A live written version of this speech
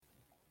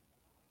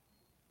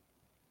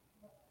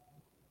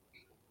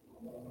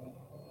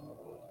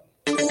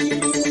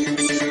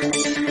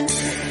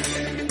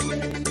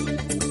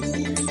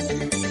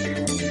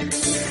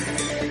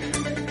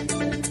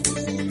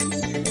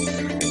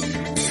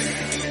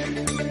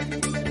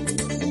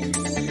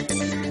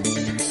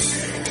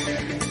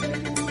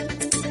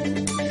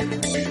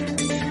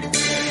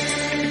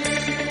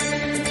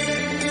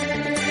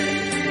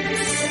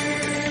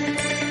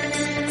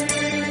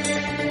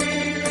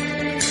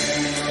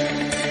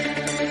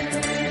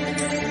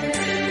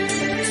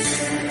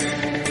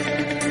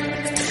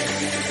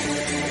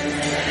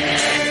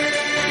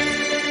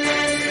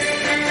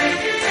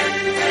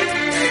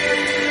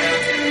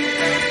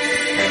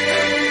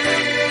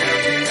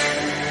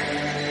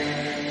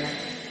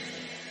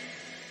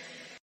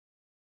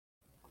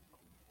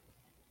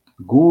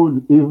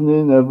Good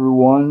evening,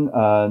 everyone,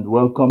 and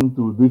welcome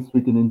to this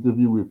week in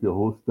interview with your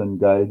host and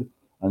guide,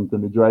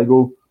 Anthony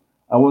Drago.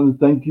 I want to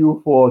thank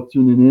you for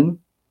tuning in.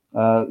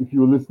 If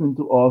you're listening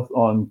to us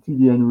on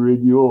TDN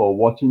Radio or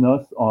watching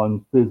us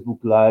on Facebook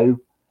Live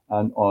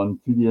and on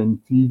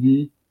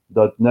tdntv.net,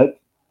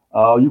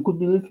 you could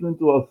be listening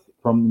to us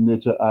from the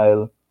Nature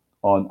Isle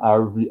on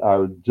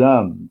RVR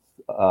Jams,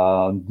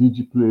 on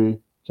DigiPlay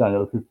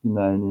Channel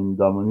 59 in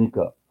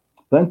Dominica.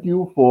 Thank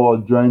you for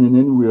joining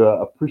in. We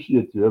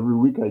appreciate you. Every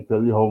week I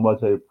tell you how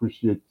much I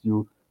appreciate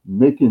you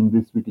making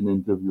this week in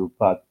interview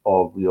part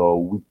of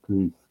your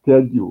weekly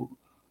schedule.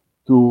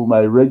 To my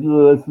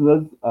regular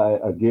listeners, I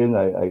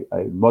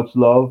much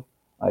love.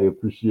 I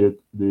appreciate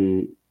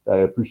the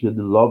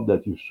love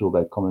that you show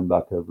by coming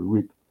back every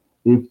week.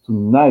 If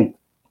tonight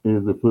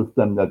is the first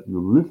time that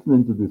you're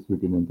listening to this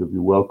week in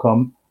interview,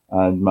 welcome.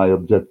 And my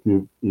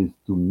objective is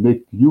to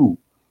make you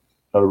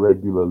a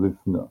regular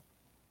listener.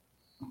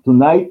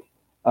 Tonight,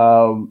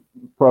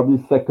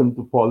 probably second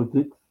to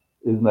politics,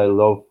 is my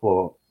love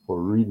for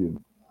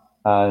reading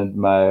and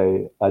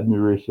my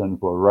admiration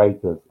for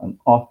writers and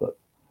authors.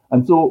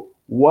 And so,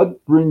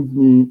 what brings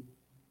me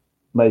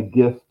my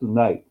guest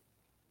tonight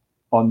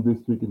on this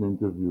week in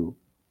interview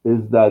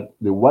is that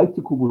the White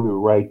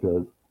Kubuli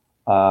writers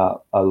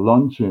are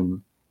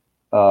launching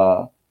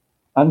uh,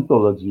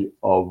 anthology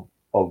of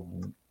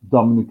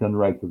Dominican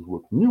writers'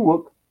 work. New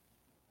work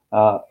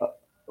uh,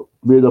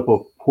 made up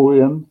of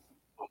poems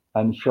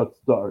and short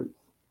stories.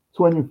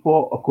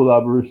 24, a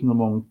collaboration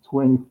among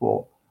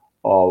 24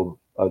 of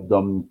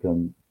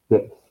Dominican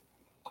texts.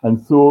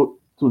 And so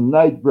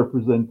tonight,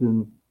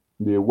 representing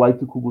the White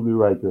Kubuli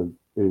writers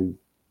is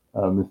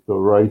Mr.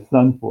 Roy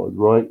Sanford.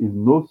 Roy is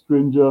no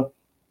stranger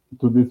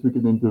to this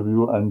weekend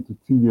interview and to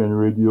TDN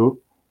Radio.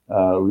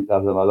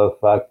 As a matter of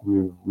fact,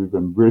 we've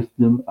embraced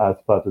him as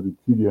part of the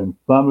TDN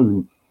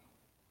family.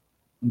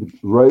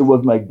 Roy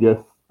was my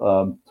guest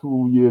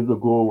 2 years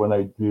ago when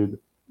I did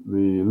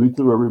the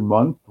Literary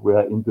Month, where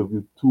I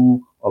interviewed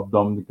two of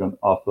Dominican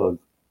authors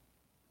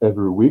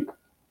every week.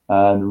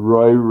 And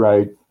Roy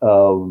writes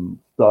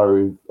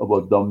stories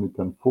about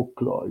Dominican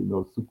folklore,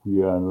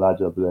 Sukuya and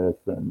Laja Bless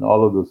and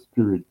all of those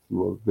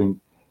spiritual things.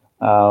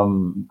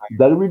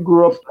 That we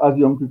grew up as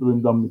young people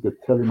in Dominica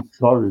telling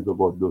stories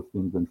about those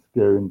things and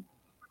scaring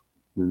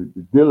the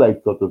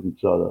daylights out of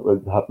each other. Well,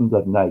 it happens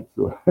at night,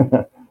 so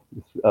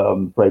it's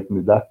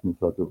frightening the darkness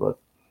out of us.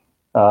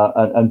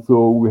 And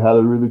so we had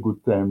a really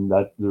good time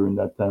that during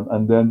that time.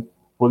 And then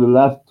for the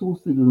last two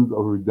seasons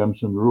of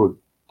Redemption Road,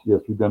 yes,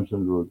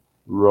 Redemption Road,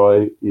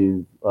 Roy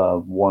is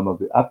one of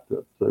the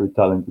actors, very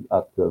talented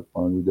actor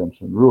on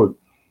Redemption Road.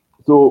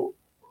 So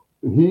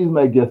he is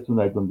my guest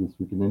tonight on this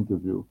weekend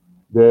interview.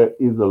 There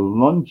is a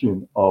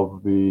launching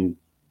of the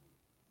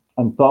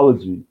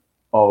anthology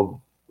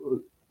of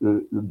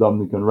the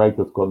Dominican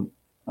writers called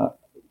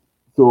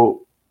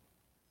so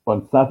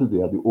on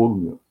Saturday at the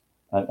Old Mill.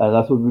 And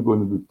that's what we're going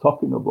to be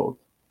talking about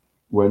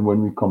when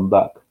we come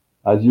back.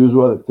 As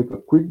usual, let's take a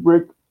quick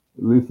break,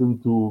 listen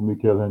to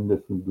Michael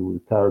Henderson do the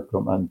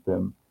CARICOM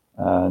anthem,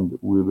 and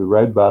we'll be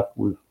right back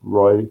with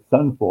Roy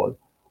Sanford,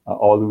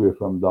 all the way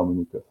from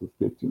Dominica. So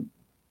stay tuned.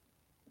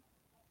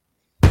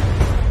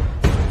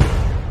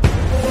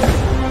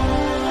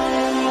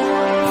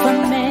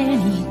 From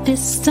many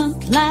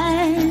distant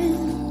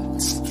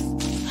lands,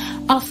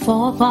 our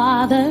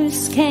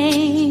forefathers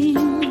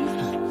came.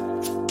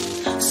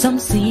 Some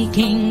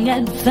seeking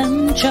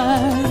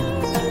adventure,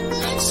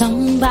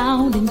 some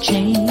bound in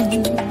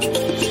chains.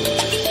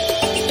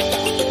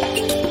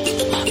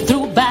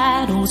 Through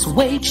battles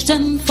waged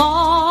and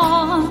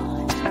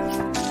fought,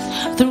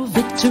 through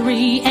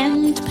victory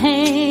and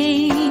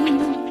pain,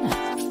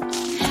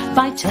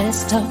 by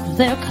test of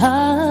their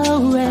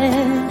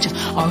courage,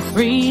 our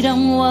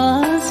freedom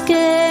was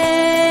gained.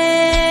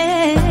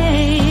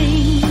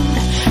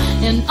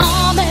 In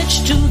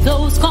homage to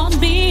those gone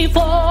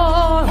before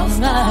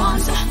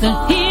us, the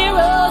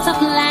heroes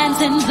of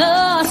lands in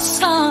the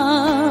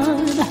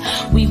sun,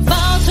 we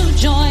vow to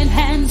join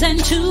hands and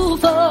to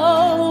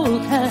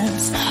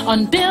focus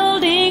on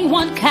building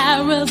one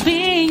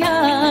Caribbean.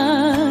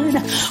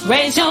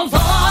 Raise your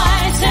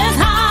voices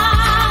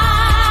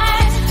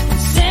high,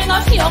 sing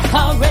of your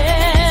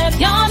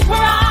Caribbean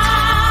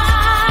pride.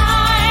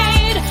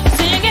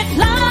 Sing it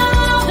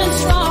loud and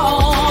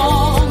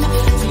strong,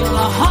 feel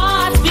our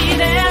hearts beat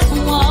as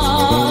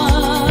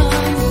one.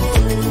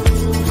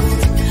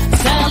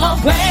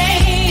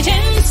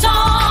 Celebrating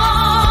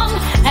song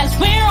as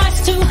we rise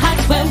to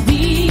heights where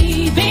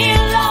we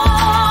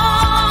belong.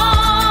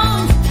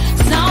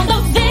 Sound the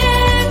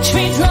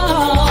victory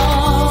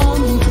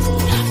drum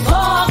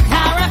for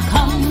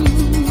CARICOM.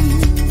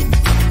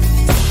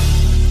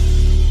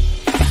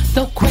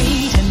 The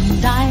quake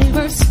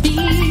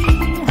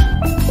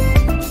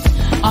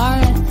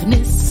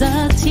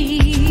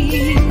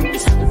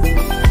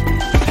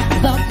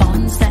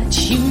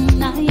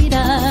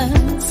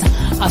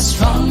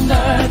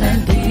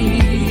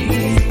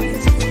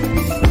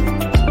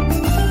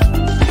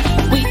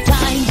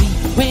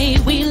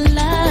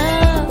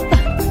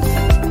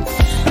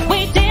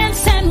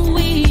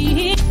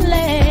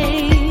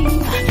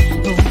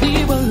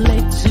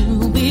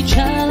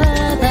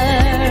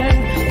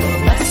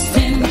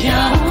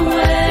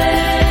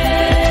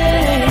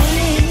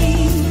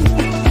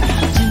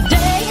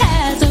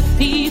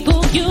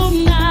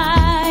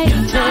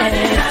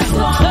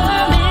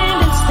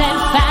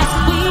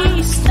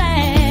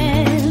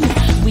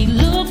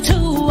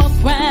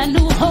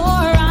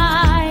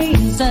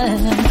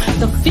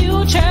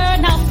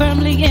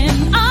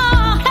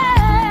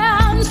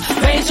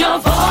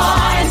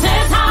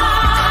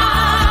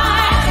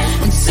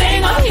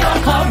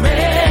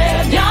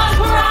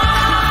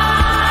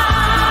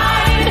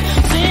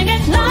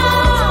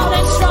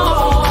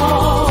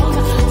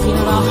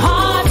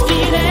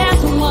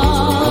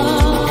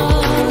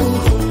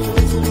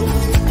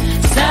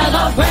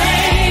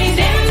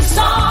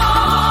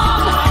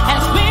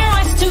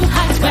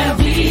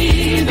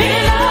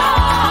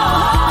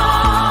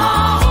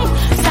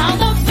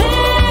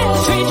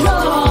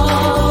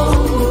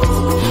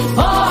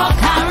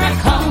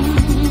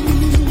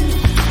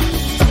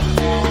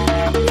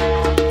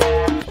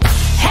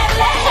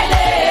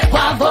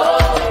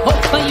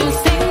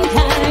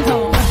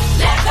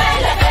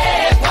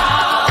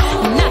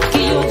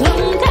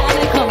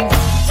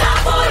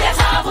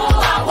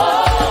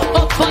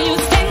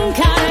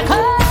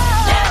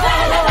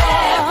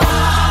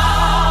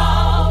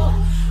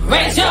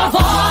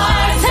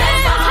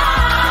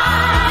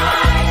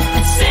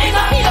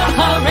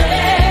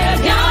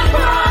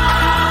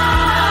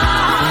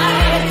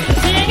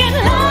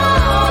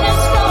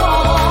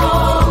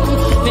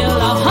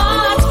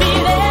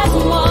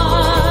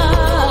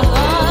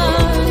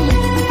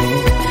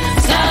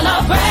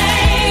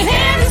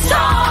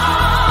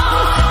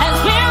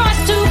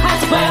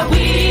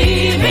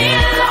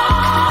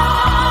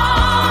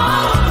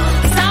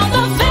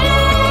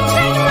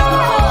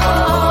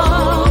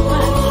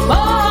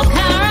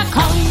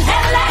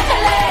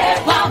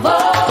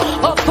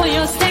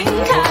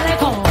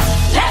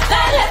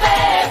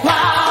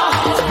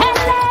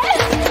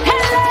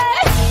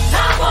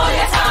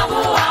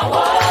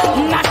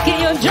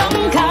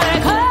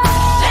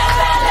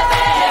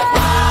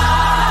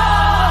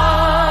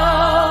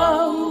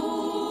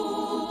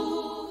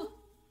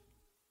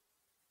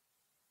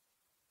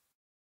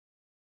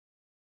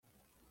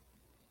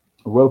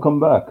Welcome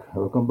back,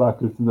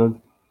 listeners.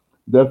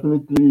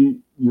 Definitely,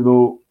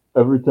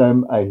 every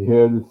time I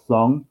hear this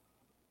song,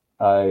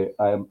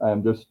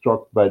 I'm just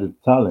struck by the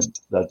talent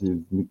that is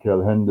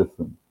Michael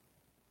Henderson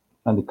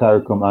and the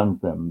CARICOM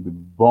anthem. The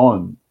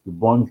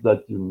bonds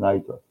that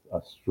unite us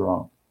are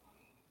strong.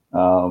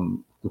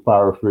 To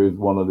paraphrase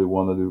one of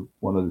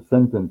the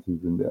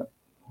sentences in there,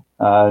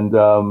 and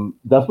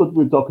that's what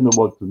we're talking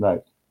about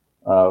tonight.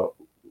 Uh,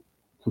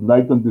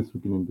 Tonight on this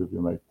week in interview,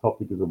 my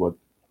topic is about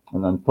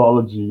an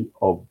anthology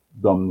of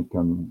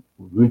Dominican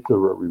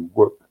literary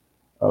work,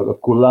 a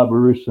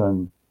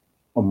collaboration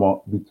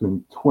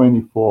between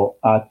 24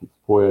 artists,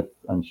 poets,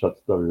 and short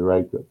story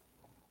writers.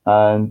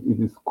 And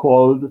it is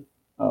called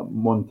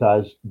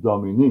Montage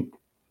Dominique.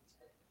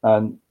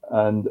 And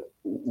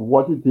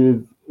what it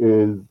is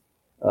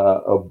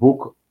a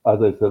book,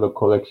 as I said, a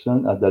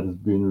collection that is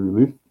being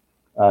released.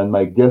 And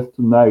my guest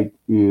tonight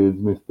is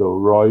Mr.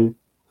 Roy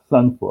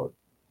Sanford.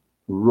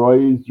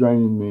 Roy is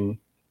joining me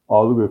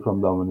all the way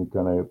from Dominica,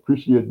 and I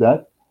appreciate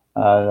that.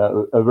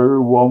 And a very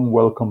warm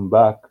welcome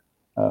back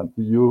to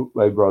you,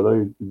 my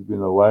brother. It's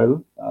been a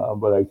while,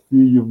 but I see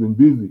you've been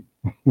busy,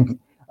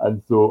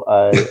 and so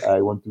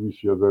I want to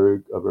wish you a very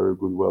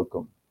good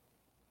welcome.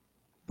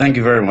 Thank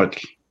you very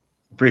much.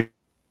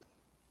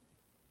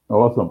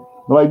 Awesome.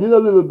 Now I did a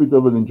little bit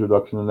of an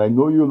introduction, and I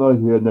know you're not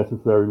here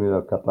necessarily in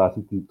a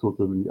capacity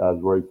totally as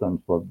Roy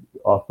Sanford, the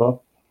author,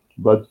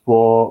 but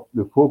for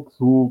the folks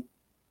who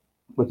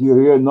but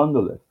you're here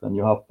nonetheless, and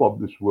you have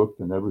published work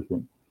and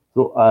everything.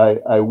 So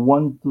I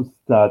want to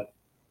start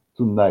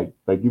tonight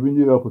by giving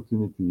you the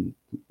opportunity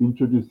to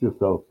introduce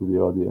yourself to the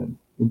audience,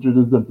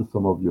 introduce them to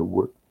some of your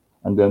work,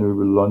 and then we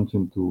will launch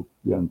into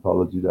the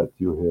anthology that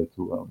you're here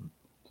to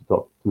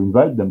talk, to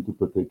invite them to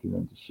partake in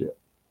and to share.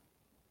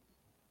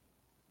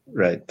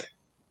 Right.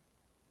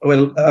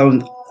 Well,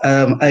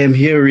 I am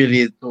here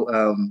really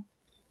to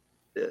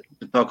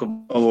talk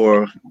about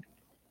our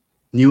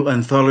new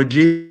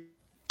anthology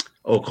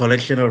or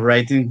collection of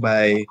writing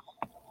by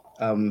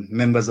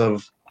members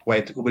of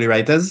White Ubali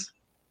Writers.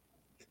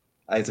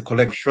 It's a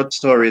collection of short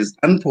stories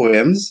and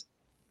poems,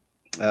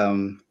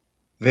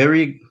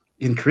 very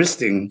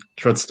interesting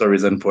short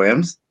stories and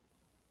poems.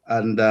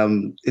 And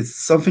it's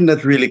something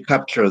that really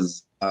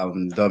captures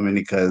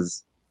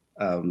Dominica's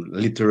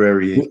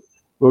literary.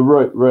 Well,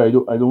 right. I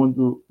don't want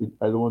to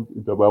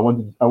interrupt. But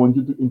I want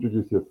you to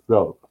introduce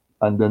yourself,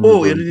 and then we're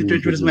Oh, you going need to to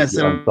introduce introduce the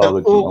myself.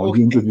 anthology. I Oh, want you to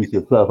okay. introduce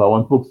yourself. I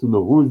want folks to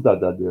know who is that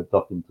they're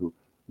talking to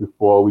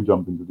before we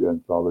jump into the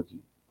anthology.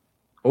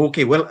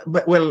 Okay.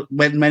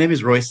 My name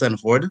is Roy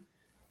Sanford.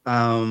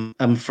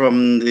 I'm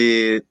from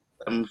the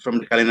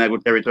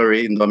Kalinago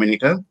territory in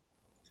Dominica.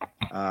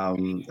 I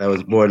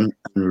was born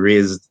and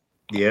raised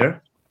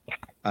there.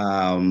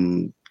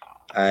 Um,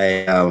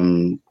 I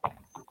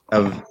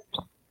have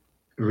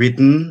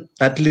written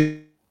at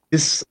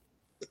least.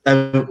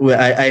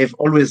 I've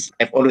always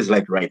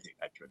liked writing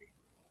actually,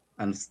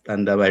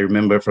 and I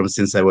remember from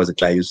since I was a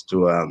child I used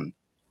to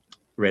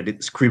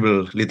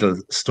scribble little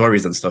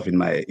stories and stuff in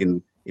my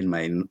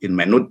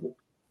notebook.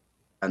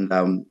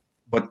 And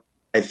but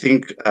I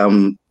think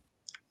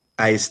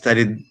I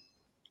started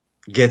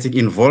getting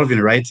involved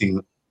in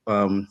writing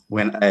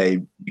when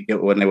I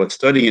was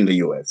studying in the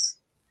U.S.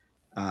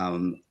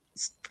 Um,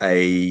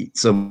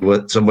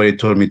 somebody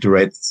told me to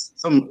write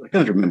I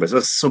can't remember. It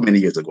was so many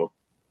years ago.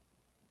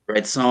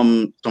 Write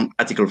some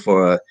article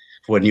for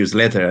a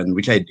newsletter, and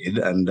which I did,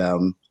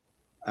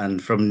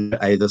 and from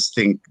I just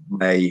think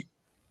my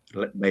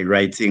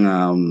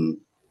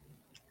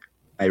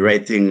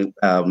writing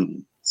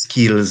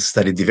skills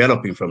started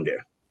developing from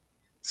there.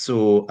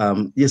 So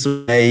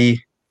so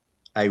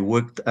I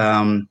worked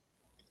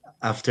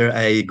after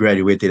I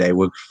graduated. I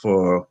worked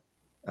for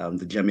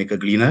the Jamaica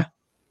Gleaner,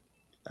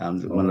 Oh,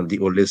 one of the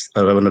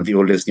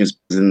oldest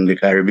newspapers in the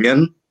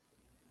Caribbean.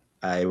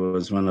 I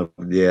was one of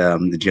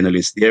the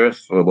journalists there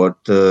for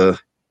about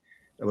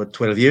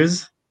 12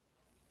 years,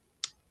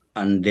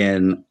 and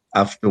then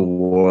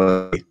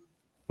afterward,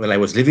 I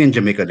was living in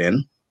Jamaica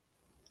then,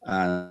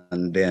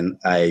 and then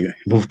I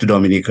moved to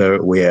Dominica,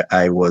 where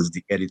I was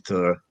the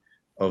editor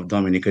of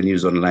Dominica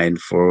News Online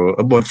for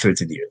about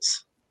 13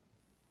 years.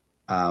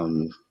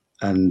 Um,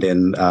 and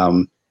then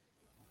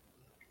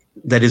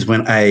that is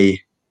when I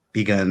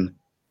began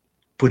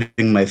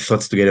putting my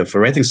thoughts together for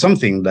writing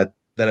something that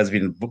has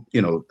been,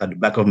 at the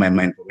back of my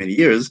mind for many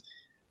years.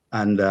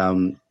 And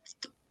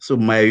so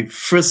my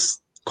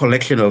first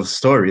collection of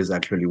stories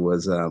actually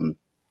was a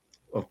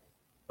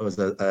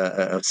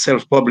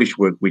self-published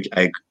work which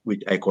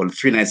I call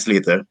Three Nights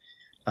Later,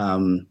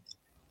 um,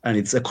 and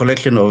it's a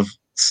collection of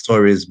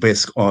stories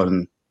based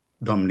on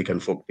Dominican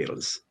folk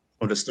tales,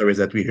 of the stories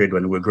that we heard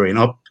when we were growing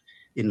up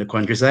in the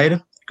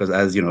countryside. Because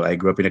as you know, I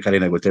grew up in the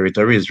Kalinago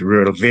territory, it's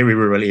rural, very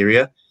rural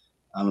area.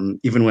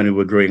 Even when we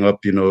were growing up,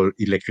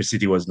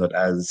 electricity was not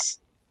as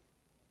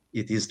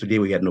it is today.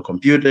 We had no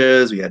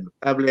computers, we had no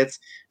tablets,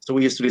 so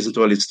we used to listen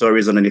to all these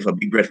stories underneath a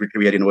big refrigerator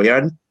we had in our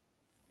yard.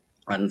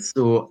 And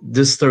so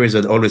these stories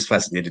had always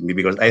fascinated me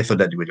because I thought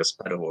that they were just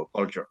part of our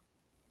culture.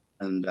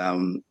 And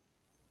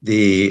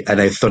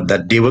and I thought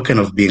that they were kind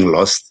of being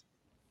lost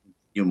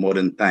in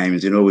modern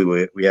times.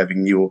 We have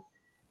new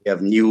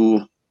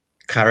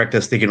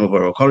characters taking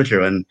over our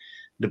culture, and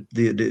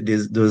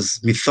those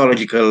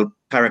mythological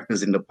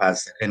characters in the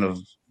past are kind of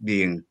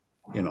being,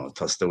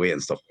 tossed away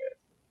and stuff.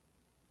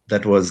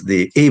 That was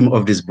the aim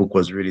of this book,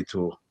 was really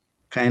to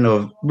kind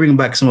of bring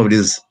back some of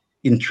these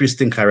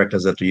interesting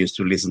characters that we used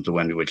to listen to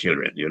when we were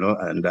children,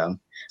 and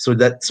so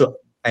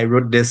I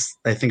wrote this,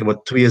 I think,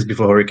 about 2 years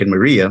before Hurricane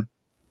Maria,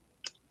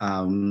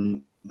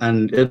 and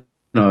it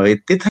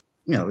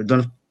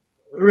done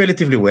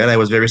relatively well. I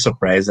was very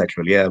surprised,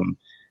 actually,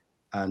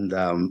 and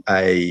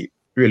I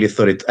really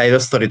I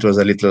just thought it was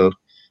a little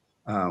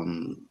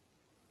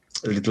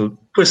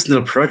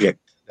personal project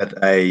that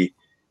I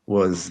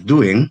was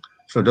doing,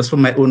 so just for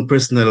my own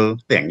personal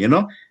thing,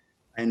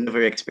 I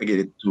never expected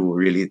it to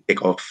really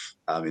take off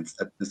in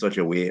such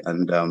a way,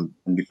 and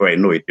before I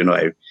know it,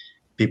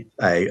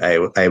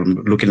 I'm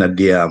looking at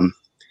the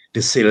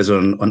sales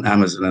on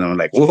Amazon, and I'm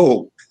like,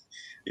 whoa,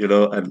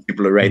 and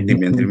people are writing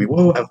me and telling me,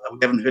 whoa, I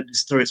haven't heard these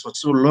stories for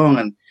so long,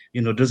 and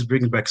just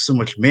brings back so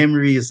much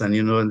memories, and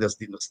and just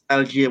the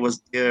nostalgia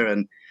was there,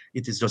 and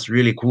it is just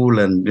really cool,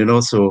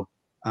 and so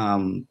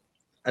and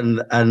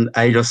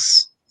I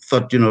just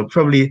thought,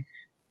 probably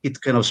it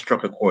kind of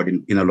struck a chord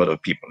in a lot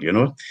of people,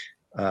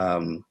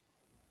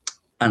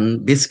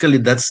 and basically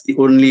that's the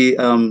only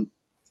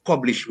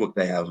published work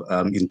I have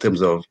in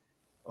terms of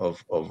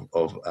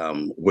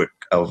work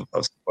of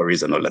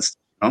stories and all that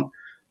stuff,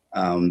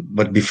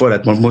 but before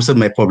that, most of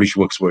my published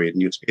works were in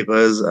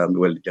newspapers.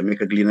 Well,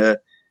 Jamaica Gleaner.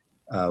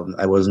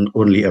 I wasn't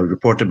only a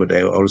reporter, but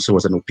I also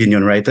was an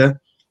opinion writer.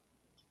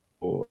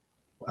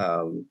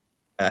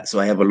 So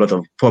I have a lot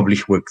of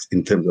published works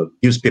in terms of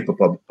newspaper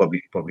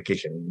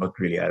publication, not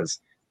really as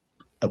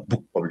a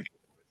book publication.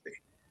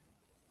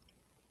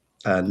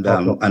 And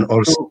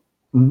also,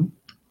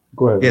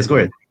 go ahead. Yes, go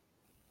ahead.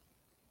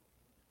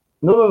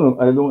 No.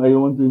 I don't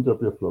want to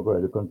interrupt your flow. Go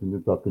ahead.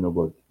 Continue talking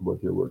about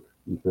your work.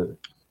 You said it.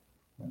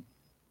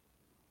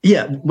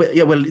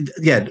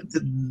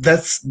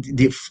 That's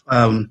the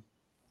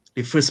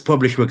first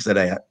published works that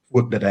I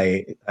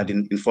had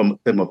in form of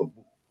a book.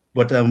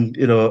 But the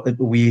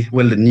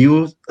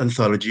new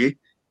anthology,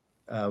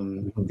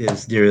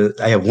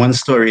 I have one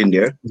story in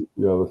there.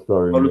 You have a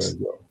story in there as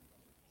well.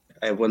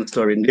 I have one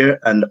story in there,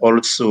 and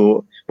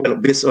also,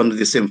 based on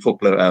the same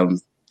folklore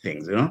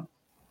things,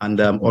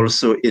 and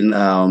also in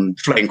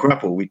Flying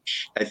Crapo,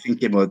 which I think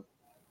came out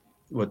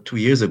 2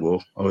 years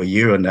ago or a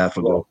year and a half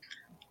ago.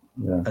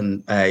 Yeah.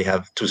 And I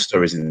have 2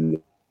 stories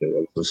in there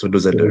also. So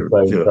those are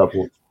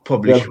the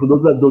published. Yeah, for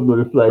those that don't know,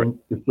 the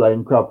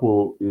Flying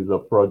Crapo is a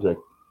project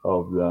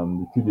of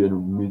the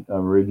TDN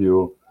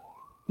Radio,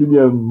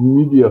 TDN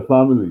Media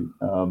family.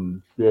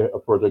 A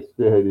project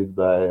spearheaded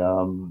by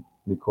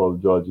Nicole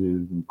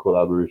Georges in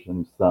collaboration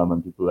with Sam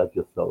and people like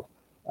yourself,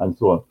 and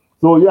so on.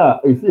 So yeah,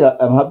 you see,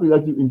 I'm happy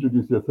that you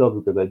introduced yourself,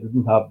 because I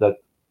didn't have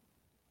that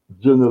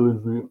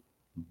journalism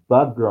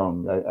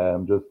background. I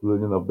am just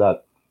learning of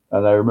that.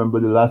 And I remember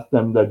the last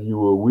time that you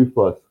were with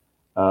us,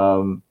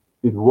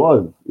 it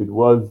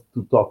was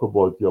to talk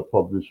about your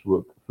published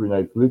work, 3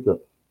 Nights Later.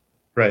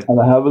 Right. And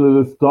I have a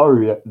little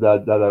story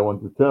that I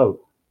want to tell,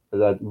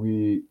 that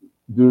we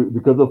do,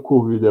 because of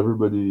COVID,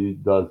 everybody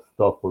does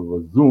stuff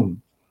over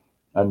Zoom.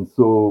 And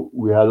so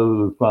we had a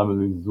little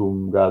family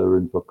Zoom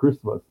gathering for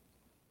Christmas.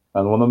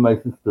 And one of my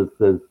sisters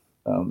says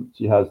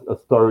she has a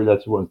story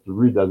that she wants to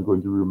read that's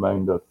going to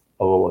remind us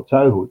of our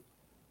childhood.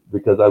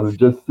 Because I will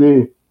just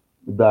say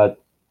that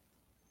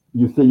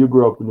you say you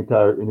grew up in the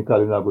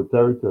Kalinago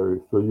territory,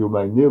 so you're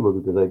my neighbor,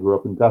 because I grew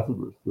up in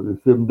Castlebrooke. So the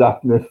same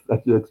darkness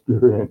that you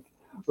experienced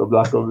from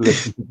lack of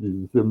electricity,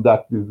 the same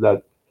darkness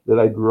that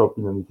I grew up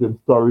in, and the same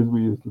stories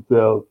we used to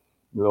tell,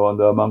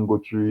 under a mango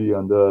tree,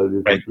 under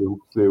the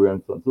Hoopsewe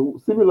and so on. So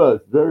similar,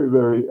 very,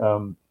 very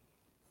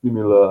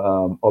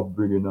similar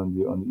upbringing on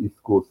the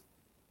East Coast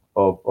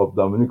of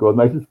Dominica.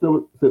 My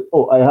sister said,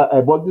 "Oh, I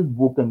bought this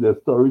book, and there are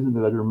stories in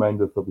it that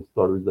remind us of the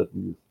stories that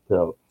we used to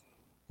tell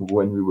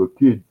when we were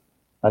kids."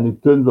 And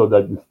it turns out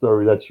that the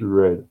story that she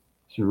read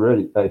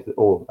it. I said,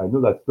 "Oh, I know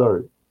that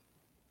story."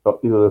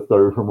 The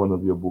story from one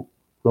of your books,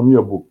 from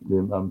your book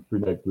named 3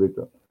 Nights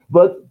Later.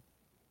 But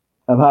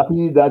I'm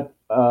happy that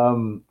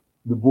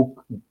the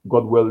book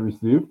got well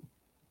received,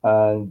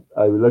 and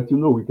I will let you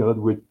know we cannot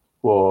wait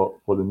for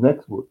the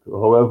next book.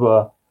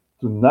 However,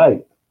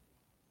 tonight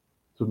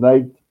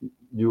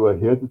you are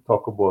here to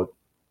talk about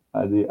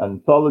the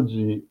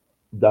anthology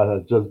that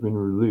has just been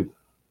released,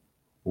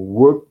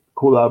 work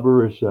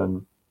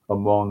collaboration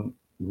among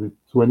the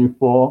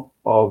 24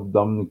 of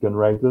Dominican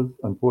writers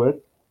and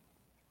poets.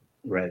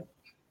 Right.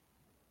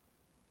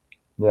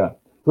 Yeah.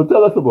 So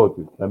tell us about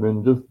it. I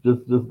mean, just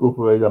go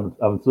for it.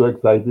 I'm so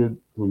excited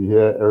to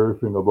hear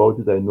everything about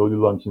it. I know the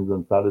launching is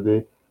on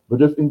Saturday, but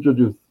just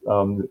introduce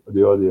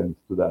the audience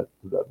to that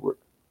work.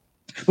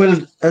 Well,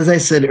 as I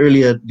said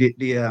earlier,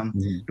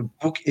 the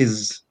book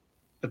is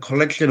a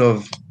collection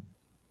of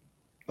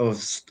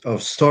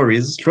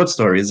stories, short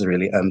stories,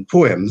 really, and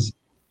poems.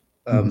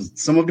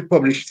 Some of the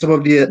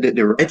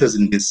writers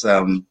in this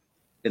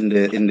in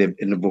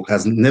the book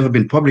has never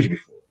been published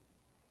before.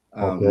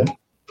 Okay.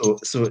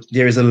 So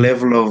there is a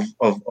level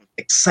of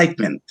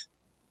excitement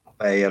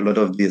by a lot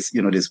of these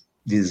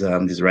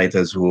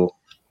writers who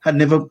had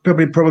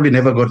probably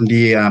never gotten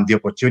the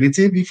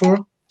opportunity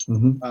before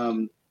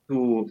Mm-hmm.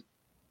 to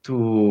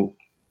to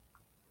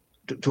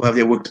have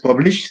their works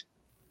published.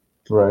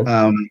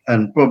 Right.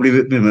 And probably,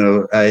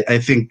 I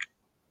think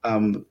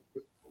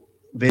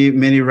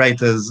many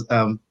writers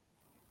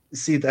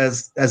see it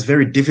as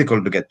very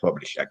difficult to get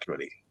published,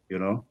 actually,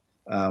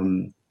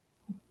 um,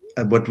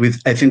 but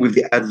I think with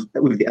the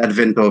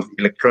advent of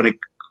electronic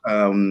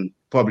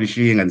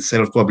publishing and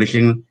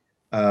self-publishing,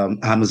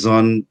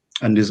 Amazon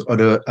and these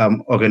other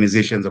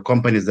organizations or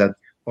companies that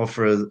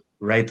offer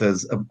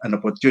writers an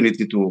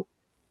opportunity to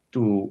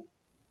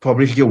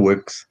publish their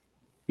works,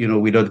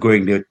 without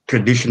going the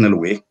traditional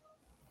way.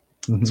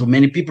 Mm-hmm. So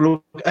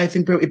I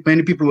think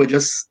many people were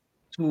just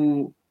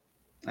too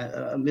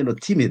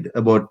timid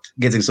about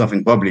getting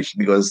something published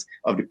because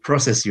of the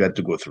process you had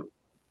to go through.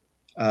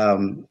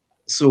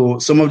 So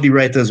some of the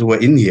writers who are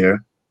in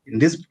here in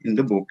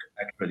the book,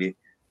 actually,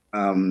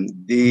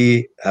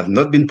 they have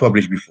not been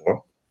published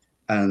before,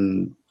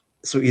 and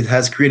so it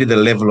has created a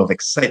level of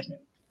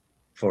excitement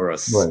for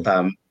us, Right.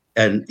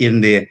 and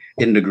in the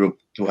group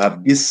to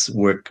have this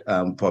work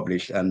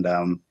published and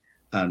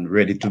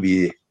ready to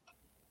be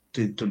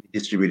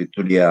distributed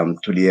to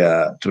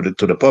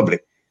the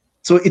public.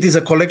 So it is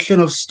a collection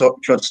of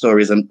short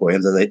stories and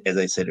poems, as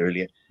I said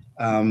earlier,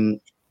 and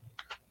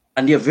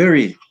they're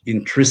very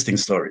interesting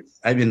stories.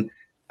 I mean,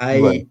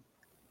 Right.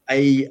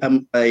 I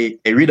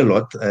read a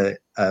lot.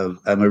 I'm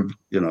a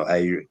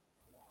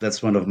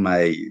that's one of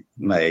my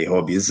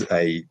hobbies.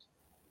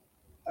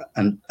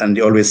 And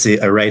they always say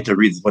a writer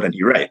reads more than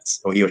he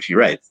writes, or he or she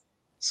writes.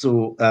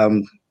 So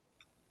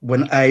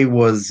when I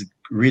was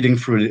reading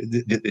through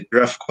the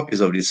draft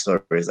copies of these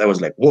stories, I was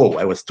like, whoa!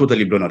 I was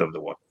totally blown out of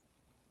the water.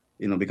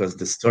 Because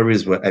the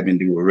stories were, they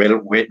were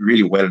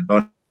really well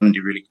done. They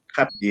really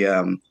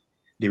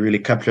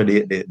captured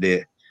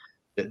the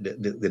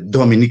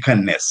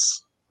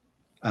Dominicanness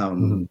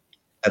Mm-hmm.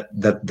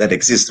 that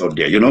exists out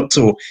there.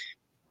 So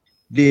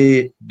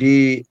they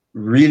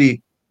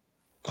really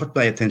caught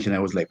my attention. I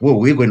was like, whoa,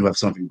 we're going to have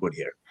something good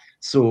here.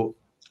 So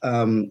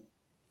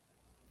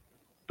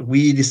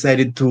we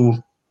decided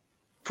to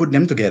put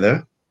them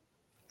together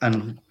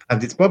and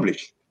have this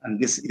published. And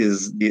this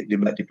is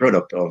the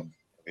product of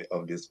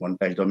this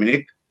Montage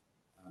Dominique,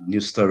 New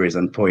Stories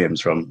and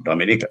Poems from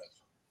Dominica.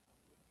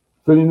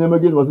 So the name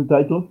again, what's the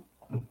title?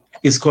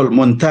 It's called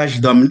Montage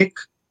Dominique,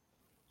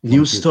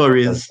 New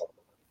Stories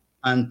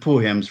and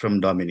Poems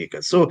from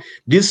Dominica. So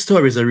these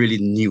stories are really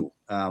new.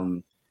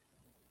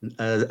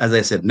 As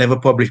I said, never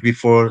published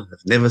before,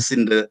 never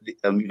seen you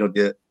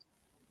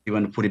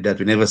want to put it that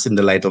we never seen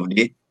the light of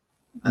day.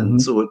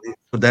 And so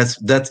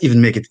that's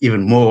even make it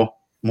even more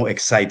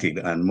exciting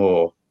and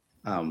more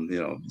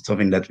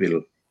something that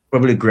will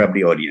probably grab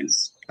the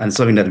audience, and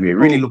something that we're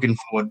really looking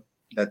forward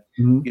that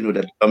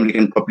that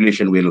Dominican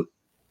population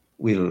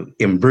will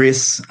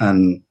embrace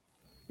and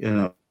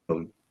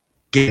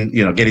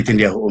get it in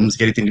their homes,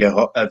 get it in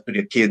to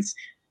their kids,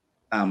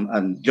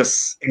 and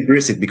just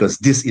embrace it, because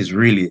this is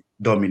really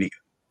Dominican.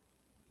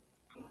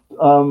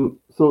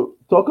 So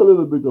talk a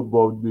little bit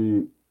about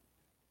the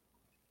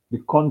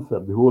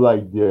concept, the whole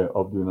idea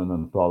of doing an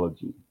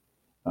anthology.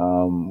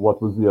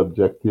 What was the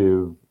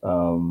objective?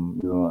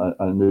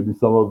 And maybe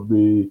some of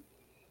the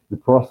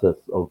process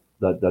of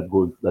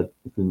that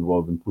is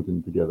involved in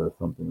putting together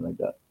something like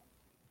that.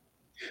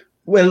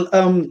 Well,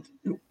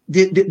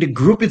 the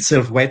group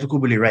itself,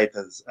 Waitukubuli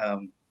Writers,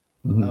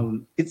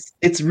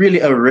 it's really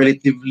a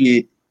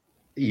relatively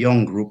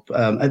young group.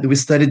 We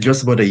started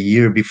just about a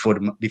year before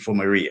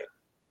Maria.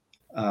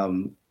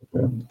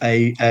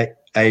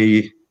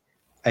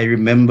 I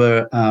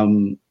remember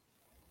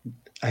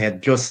I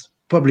had just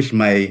published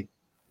my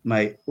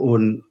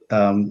own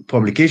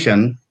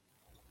publication,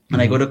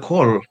 and I got a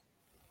call,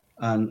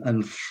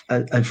 and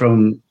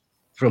from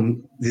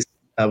this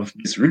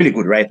really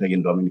good writer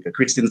in Dominica,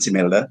 Christine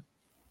Simelda,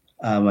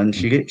 and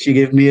she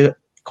gave me a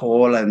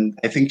call, and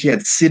I think she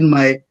had seen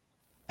I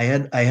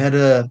had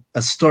a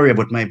story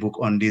about my book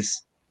on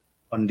this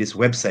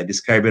website, this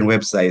Caribbean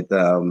website.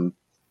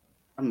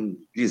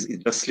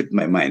 It just slipped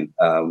my mind.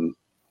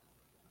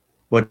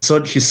 But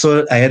so she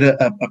saw I had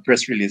a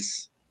press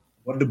release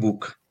of the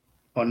book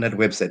on that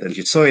website, and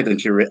she saw it,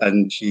 and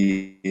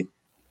she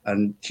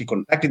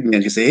contacted me,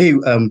 and she said, "Hey,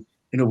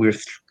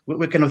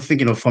 we're kind of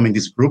thinking of forming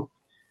this group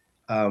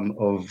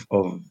of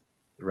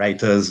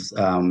writers,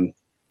 and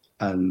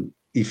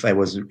if I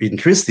was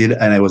interested."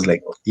 And I was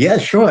like, "Yeah,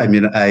 sure." I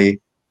mean, I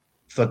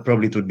thought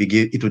probably it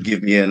would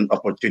give me an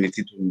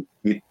opportunity to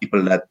meet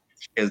people that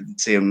share the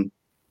same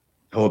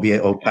hobby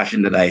or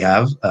passion that I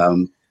have.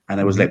 And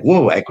I was like,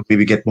 whoa, I could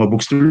maybe get more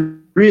books to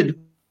read.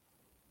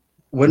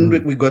 When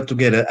we got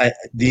together,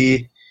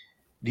 the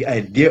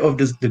idea of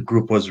the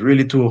group was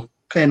really to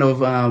kind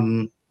of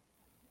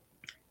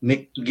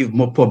give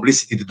more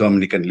publicity to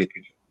Dominican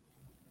literature.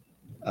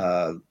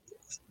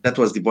 That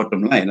was the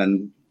bottom line.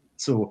 And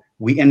so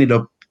we ended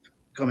up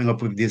coming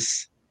up with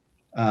this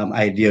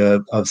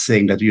idea of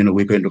saying that,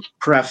 we're going to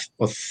craft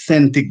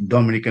authentic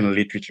Dominican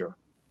literature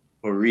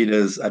for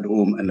readers at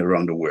home and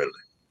around the world.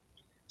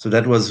 So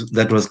that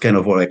was kind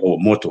of like our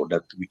motto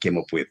that we came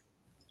up with.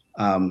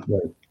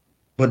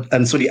 Right.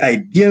 And so the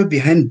idea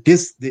behind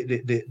this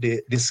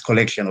this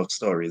collection of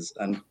stories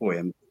and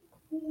poems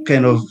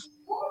kind of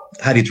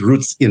had its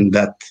roots in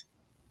that.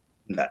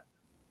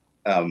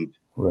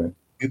 Right.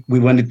 We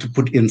wanted to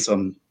put in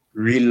some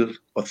real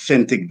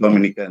authentic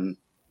Dominican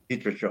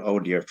literature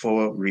out there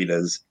for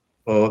readers,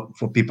 or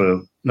for people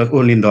not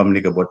only in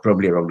Dominica but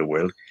probably around the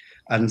world.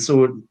 And so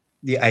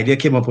the idea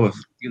came up of,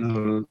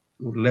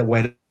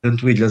 why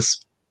don't we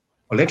just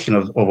collection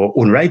of our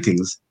own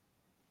writings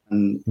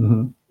and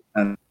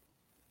Mm-hmm.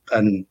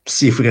 and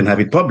see if we can have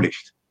it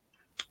published.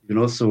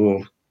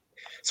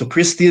 So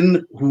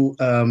Christine, who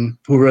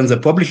runs a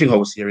publishing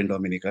house here in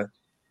Dominica,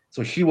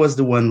 so she was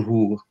the one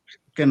who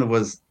kind of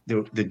was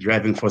the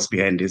driving force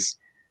behind this,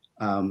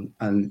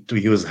 and to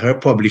use her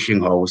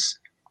publishing house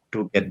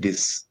to get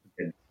this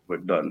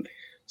work done.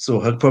 So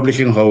her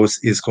publishing house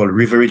is called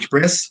River Ridge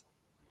Press,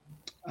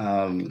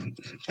 and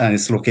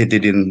it's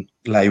located in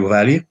Layou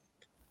Valley.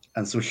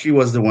 And so she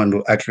was the one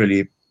who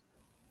actually,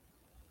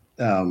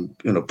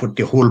 put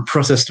the whole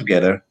process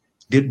together,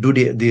 do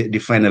the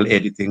final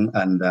editing,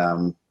 and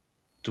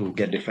to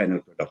get the final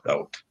product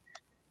out.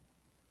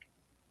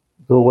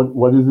 So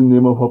what is the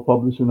name of her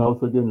publishing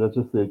house again? Let's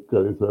just say it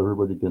clearly so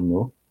everybody can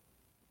know.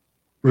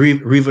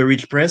 River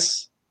Ridge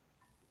Press.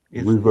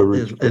 River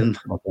Ridge Press.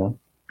 Okay.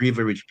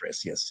 River Ridge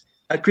Press, yes.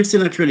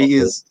 Christine actually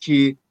is,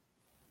 she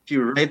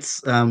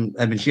writes,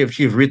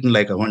 she's written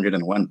like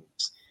 101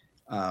 books.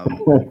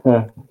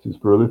 She's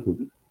prolific.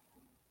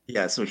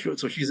 Yeah, so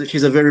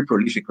she's a very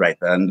prolific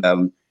writer,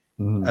 and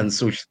and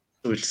so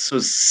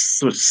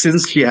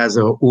since she has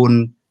her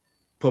own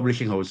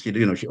publishing house,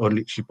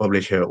 she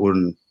published her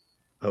own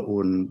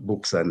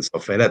books and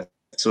stuff like that.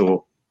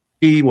 So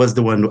she was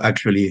the one who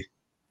actually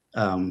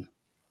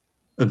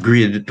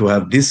agreed to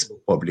have this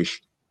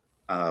published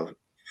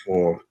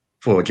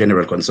for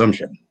general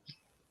consumption.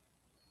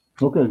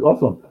 Okay,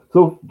 awesome.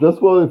 So just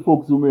for the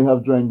folks who may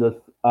have joined us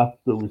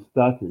after we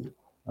started,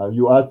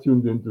 you are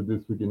tuned into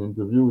This Week in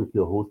Interview with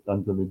your host,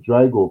 Anthony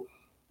Drago.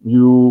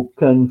 You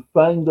can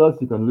find us,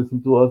 you can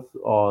listen to us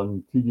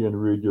on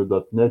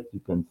tdnradio.net.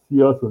 You can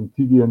see us on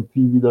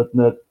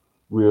tdntv.net.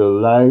 We're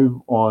live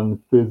on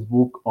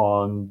Facebook,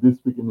 on This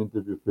Week in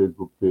Interview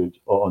Facebook page,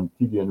 or on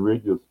TDN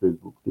Radio's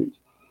Facebook page.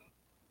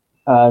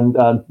 And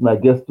my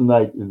guest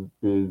tonight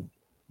is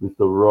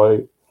Mr.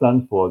 Roy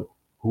Sanford,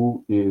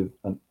 who is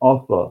an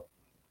author.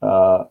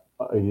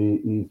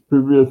 His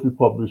previously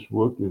published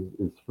work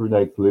is Three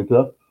Nights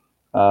Later,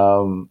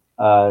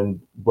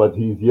 but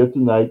he's here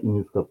tonight in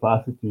his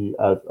capacity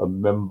as a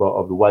member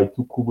of the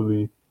Waitu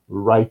Kubuli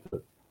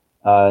Writers,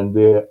 and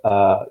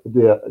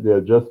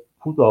they're just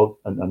put out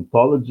an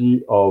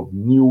anthology of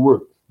new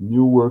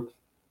works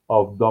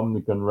of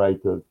Dominican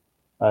writers,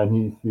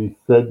 and he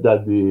said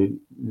that the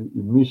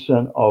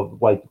mission of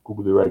Waitu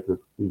Kubuli Writers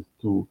is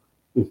to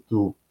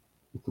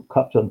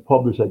capture and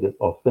publish, I guess,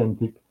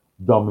 authentic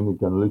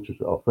Dominican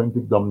literature.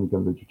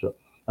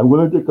 I'm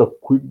going to take a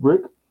quick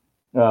break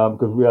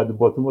because we're at the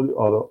bottom of the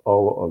hour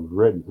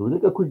already. So we'll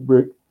take a quick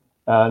break,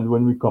 and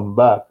when we come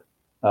back,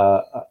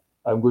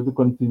 I'm going to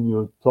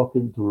continue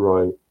talking to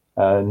Roy,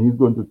 and he's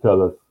going to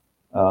tell us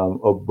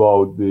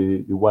about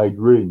the wide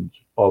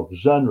range of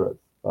genres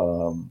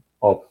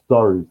of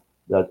stories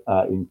that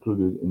are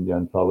included in the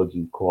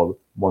anthology called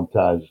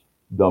Montage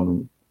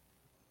Dominique.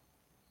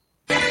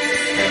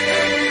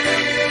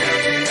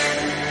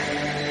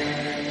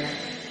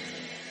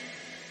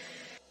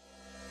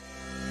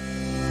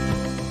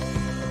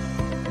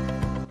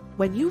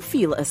 When you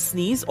feel a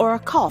sneeze or a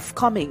cough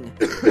coming,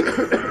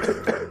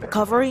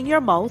 covering your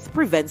mouth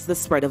prevents the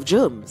spread of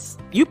germs.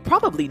 You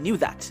probably knew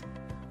that.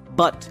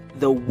 But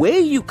the way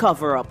you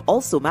cover up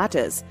also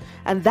matters,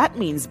 and that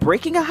means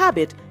breaking a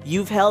habit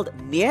you've held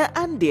near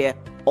and dear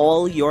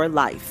all your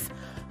life.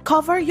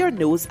 Cover your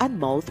nose and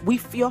mouth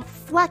with your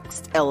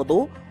flexed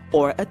elbow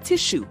or a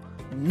tissue,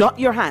 not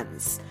your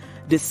hands.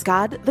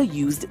 Discard the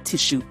used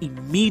tissue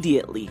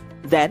immediately.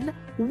 Then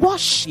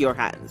wash your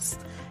hands.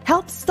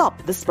 Help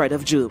stop the spread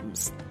of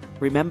germs.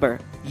 Remember,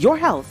 your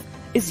health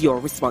is your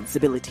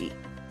responsibility.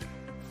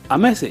 A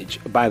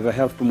message by the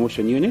Health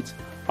Promotion Unit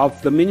of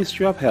the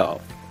Ministry of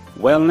Health,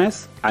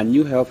 Wellness and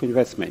New Health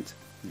Investment,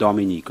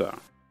 Dominica.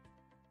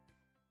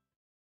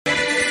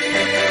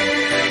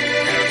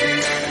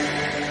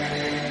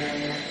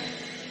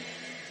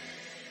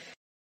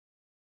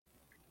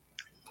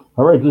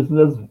 All right,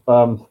 listeners,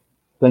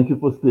 thank you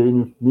for staying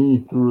with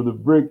me through the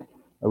break.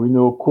 And we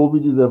know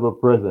COVID is ever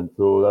present,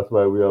 so that's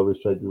why we always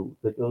try to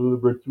take a little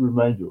break to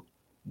remind you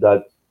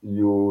that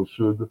you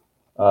should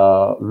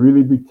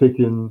really be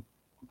taking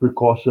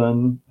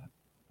precaution,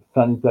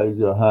 sanitize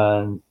your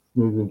hands,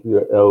 sneeze into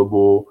your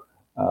elbow,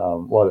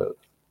 what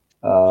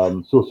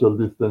else? Social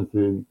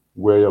distancing,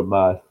 wear your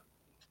mask.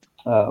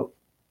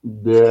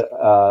 There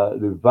are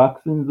the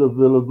vaccines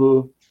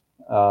available.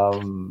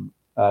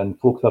 and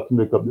folks have to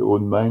make up their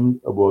own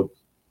mind about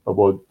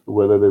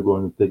whether they're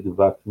going to take the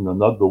vaccine or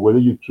not. But whether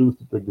you choose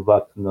to take the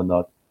vaccine or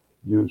not,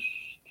 you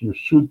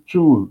should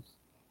choose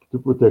to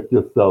protect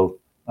yourself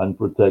and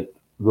protect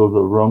those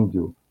around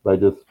you by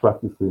just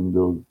practicing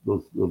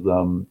those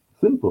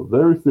simple,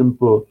 very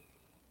simple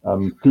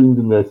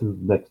cleanliness is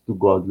next to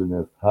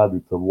godliness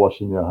habits of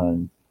washing your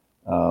hands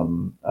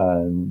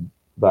and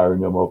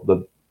barring your mouth,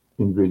 not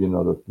invading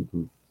other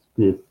people's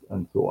space,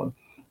 and so on.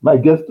 My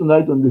guest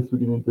tonight on this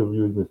weekend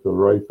interview is Mr.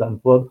 Roy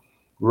Sanford.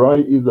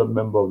 Roy is a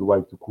member of the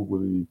White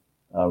Kubuli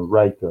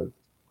Writers,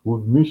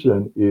 whose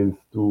mission is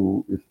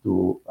to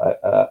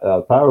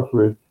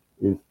paraphrase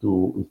is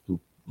to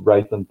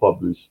write and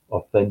publish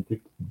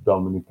authentic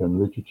Dominican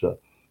literature.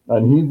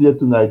 And he's here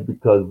tonight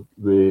because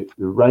the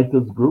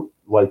writers group,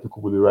 White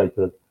Kubuli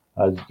Writers,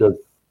 has just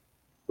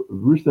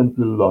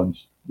recently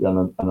launched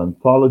an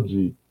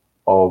anthology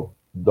of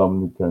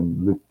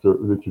Dominican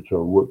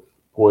literature works,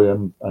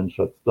 poems, and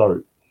short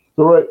stories.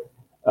 So, right,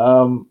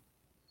 um,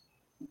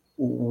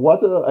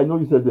 I know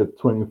you said there are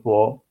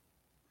 24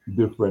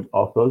 different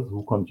authors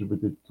who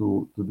contributed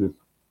to this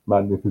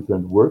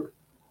magnificent work.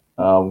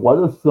 What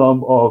are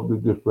some of the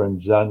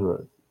different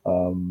genres?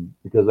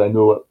 Because I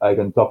know I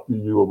can talk to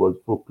you about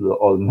folklore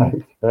all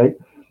night, right?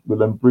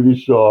 But I'm pretty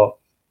sure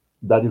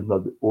that is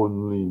not the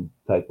only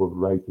type of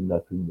writing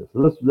that's in there. So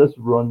let's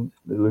run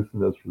the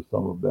listeners through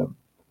some of them,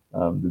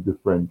 the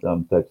different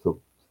types of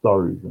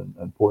stories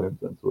and poems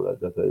and so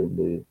that are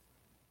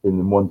in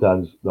the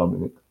montage,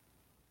 Dominic.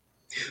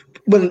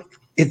 Well,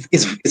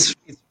 it's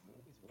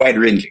wide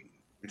ranging.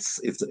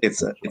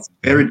 It's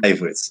very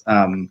diverse.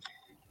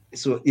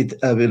 So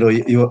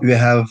you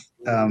have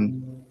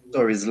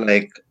stories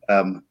like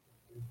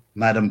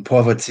Madame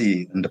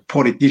Poverty and the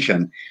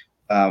Politician,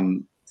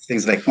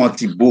 things like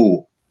Auntie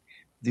Boo,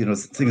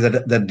 things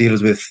that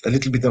deals with a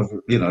little bit of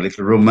a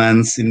little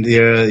romance in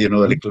there, a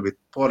little bit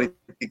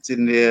politics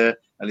in there,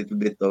 a little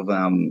bit of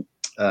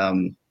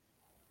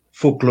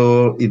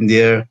folklore in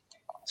there.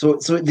 So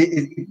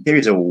there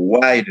is a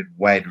wide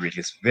range.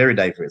 It's very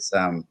diverse.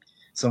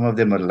 Some of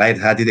them are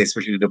lighthearted,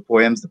 especially the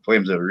poems. The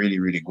poems are really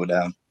really good.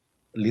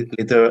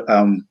 Later,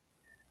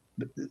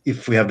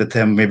 if we have the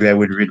time, maybe I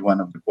would read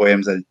one of the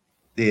poems. And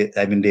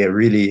they're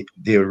really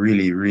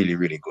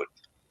really good.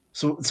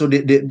 So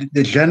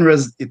the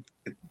genres it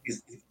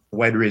is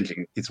wide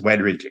ranging. It's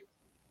wide ranging.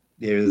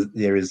 There's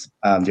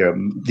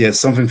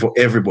something for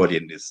everybody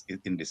in this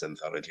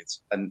anthology,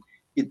 and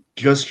it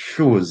just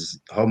shows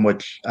how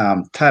much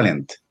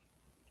talent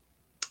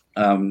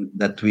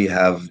that we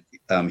have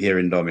here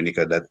in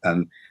Dominica.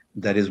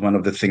 That is one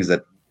of the things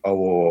that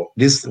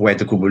this White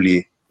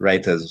Kubuli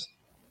writers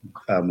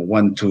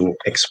want to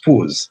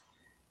expose.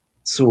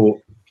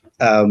 So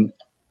um,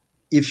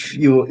 if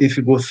you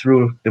go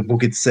through the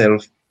book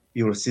itself,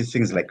 you will see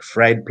things like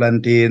fried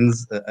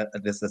plantains.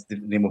 That's the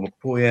name of a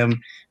poem.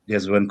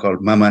 There's one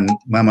called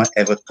Mama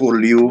Ever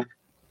Told You.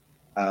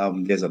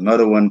 There's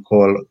another one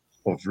called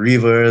Of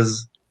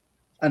Rivers,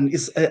 and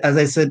it's, as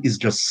I said, it's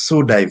just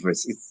so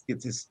diverse.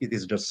 It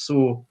is just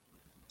so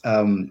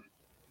um,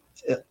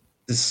 uh,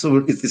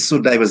 it is so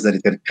diverse that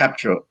it can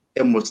capture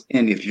almost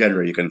any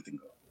genre you can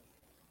think of.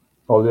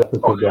 All the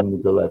aspects of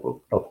Dominican life.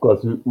 Of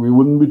course, we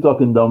wouldn't be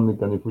talking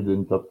Dominican if we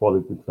didn't talk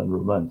politics and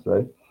romance,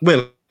 right?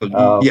 Well,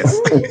 Um, yes,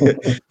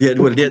 yeah.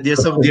 Well,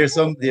 there's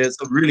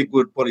some really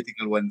good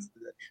political ones.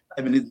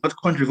 I mean, it's not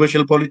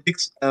controversial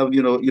politics. Our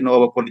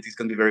politics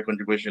can be very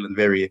controversial and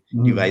very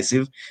mm,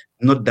 divisive.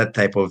 Not that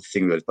type of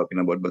thing we're talking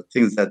about, but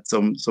things that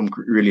some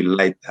really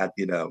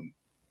light-hearted.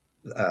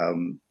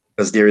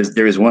 Because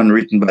there is one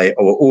written by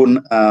our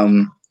own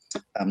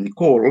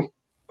Nicole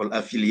called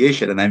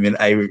Affiliation, and I mean,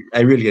 I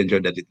really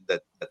enjoyed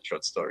that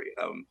short story.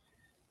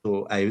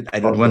 So I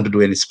don't want to awesome.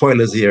 do any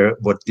spoilers here,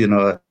 but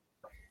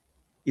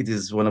it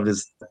is one of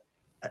these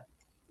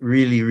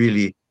really,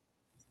 really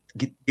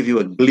give you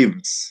a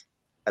glimpse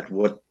at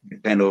what the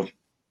kind of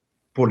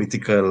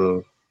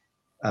political,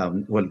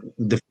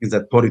 the things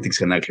that politics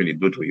can actually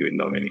do to you in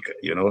Dominica.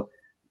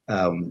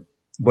 Um,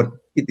 but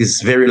it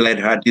is very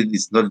lighthearted,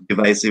 it's not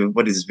divisive,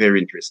 but it's very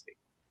interesting.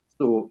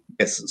 So,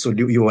 yes, so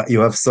you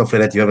have stuff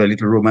like that, you have a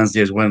little romance.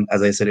 There's one,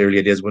 as I said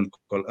earlier, there's one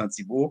called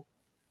Antibo.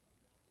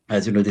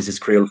 As you know, this is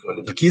Creole for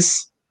the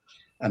Kiss,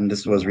 and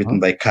this was written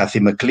Uh-huh. by Kathy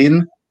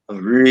McLean. A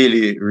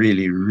really,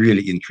 really,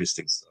 really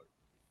interesting story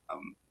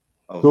um,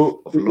 of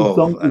So of it, it love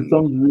sounds it and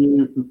sounds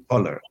really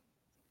color.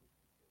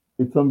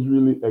 it sounds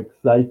really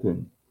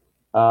exciting.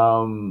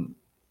 Um,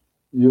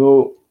 you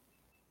know,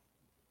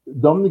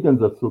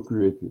 Dominicans are so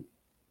creative.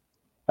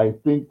 I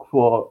think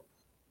for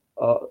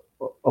uh,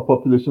 a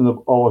population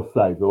of our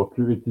size, our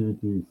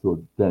creativity is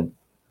so dense.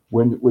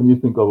 When you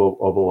think of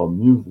our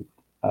music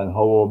and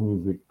how our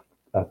music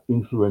has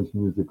influenced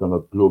music on a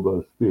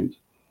global stage,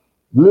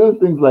 little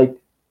things like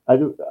I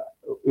do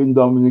in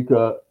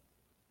Dominica,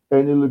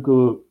 any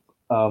little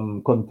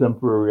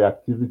contemporary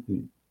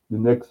activity, the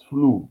next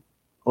flu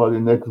or the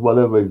next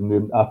whatever is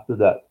named after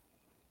that.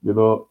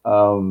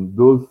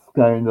 Those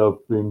kind of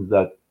things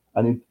that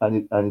and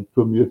it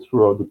permeates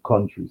throughout the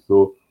country.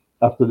 So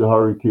after the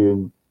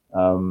hurricane,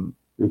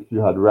 if you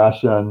had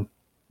rations,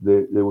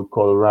 they would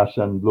call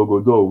ration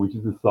Blogodo, which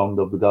is the sound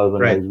of the Right.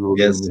 galvanized roller in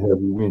Yes. the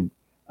heavy wind.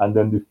 And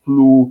then the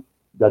flu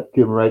that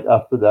came right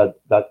after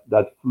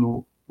that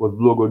flu was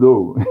Blogodo,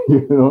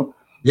 you know.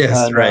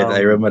 Yes. And Right. I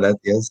remember that.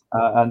 Yes.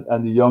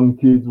 and the young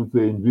kids would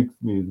say, "Invix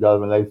me, it's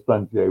galvanized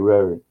panty I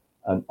wear it,"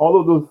 and all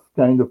of those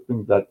kind of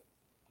things that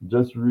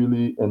just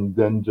really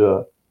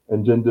engender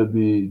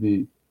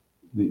the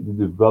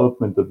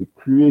development of the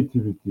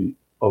creativity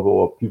of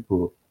our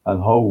people and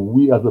how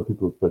we as a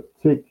people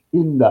partake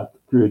in that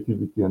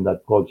creativity and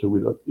that culture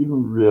without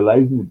even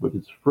realizing it, but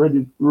it's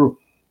threaded through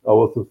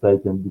our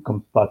society and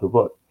becomes part of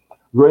us.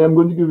 Roy, I'm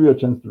going to give you a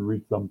chance to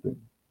read something.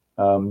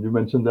 You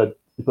mentioned that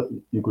if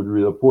you could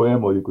read a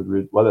poem or you could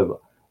read whatever.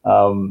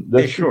 Yeah.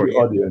 Let's take Sure. the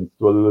Yeah. audience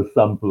to a little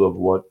sample of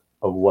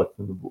what's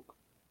in the book.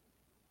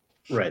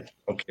 Right.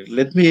 Okay.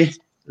 Let me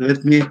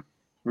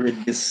read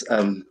this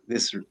poem.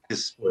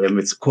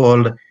 It's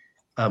called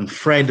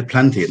Fried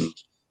Plantain.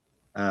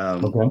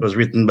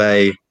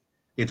 Okay.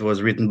 It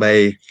was written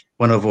by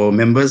one of our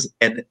members,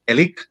 Ed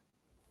Elick.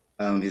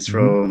 Hmm. He's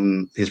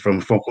from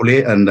Fokole,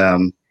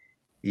 and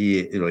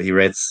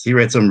he writes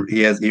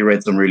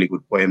some really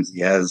good poems.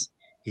 He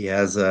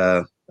has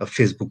a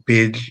Facebook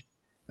page,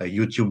 a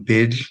YouTube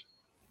page,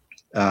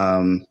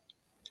 um,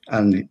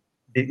 and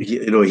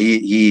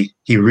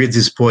he reads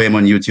his poem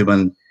on YouTube,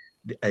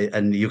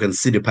 and you can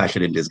see the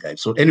passion in this guy.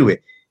 So anyway,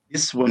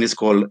 this one is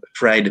called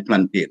Fried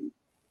Plantain.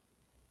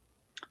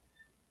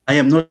 I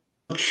am not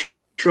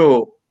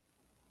sure.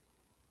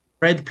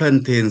 Fried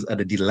plantains are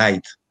the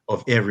delight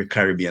of every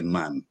Caribbean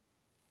man.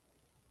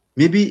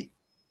 Maybe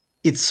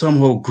it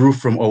somehow grew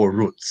from our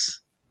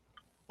roots,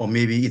 or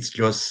maybe it's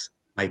just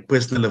my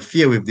personal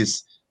affair with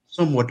this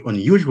somewhat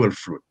unusual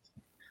fruit.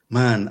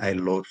 Man, I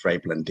love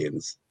fried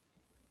plantains.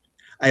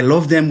 I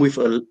love them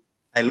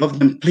I love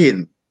them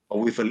plain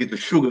or with a little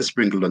sugar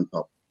sprinkled on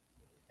top.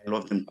 I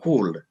love them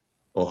cold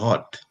or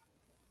hot.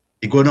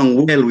 They go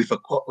down well with a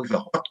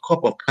hot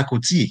cup of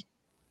kaku tea,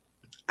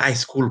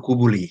 ice cold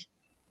kubuli,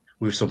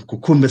 with some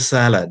cucumber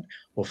salad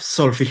of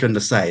saltfish on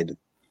the side.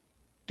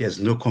 There's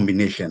no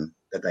combination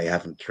that I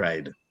haven't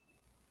tried.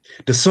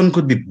 The sun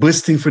could be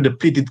bursting through the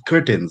pleated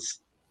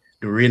curtains.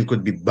 The rain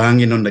could be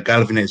banging on the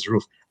galvanized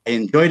roof. I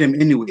enjoy them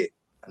anyway,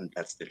 and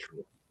that's the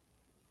truth.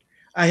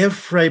 I have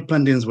fried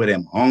plantains whether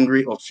I'm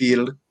hungry or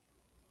feel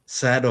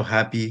sad or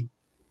happy,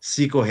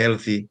 sick or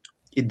healthy.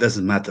 It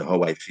doesn't matter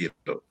how I feel.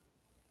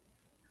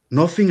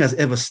 Nothing has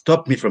ever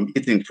stopped me from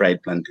eating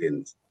fried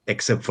plantains,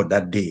 except for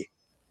that day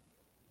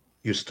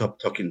you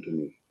stopped talking to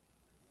me.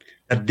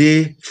 That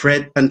day,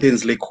 fried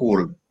plantains lay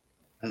cold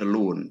and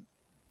alone,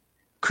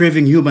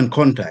 craving human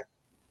contact,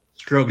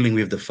 struggling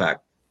with the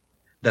fact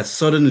that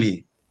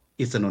suddenly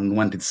it's an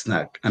unwanted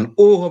snack. And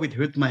oh, how it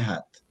hurt my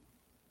heart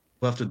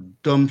to have to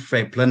dump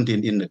fried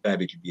plantain in the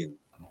garbage bin.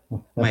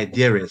 My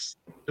dearest,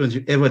 don't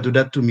you ever do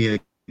that to me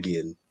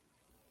again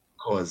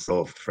because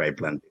of fried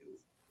plantain.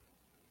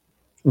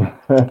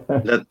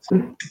 That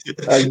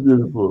That's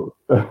beautiful.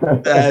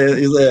 it's, I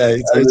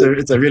it's, a, mean,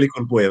 it's a really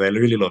cool poem. I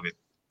really love it.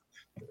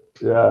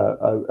 yeah,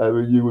 I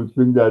mean, you would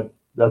think that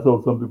that's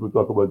how some people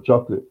talk about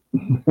chocolate.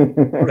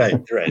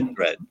 Right, right,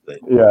 right, right.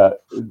 Yeah.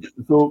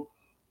 So,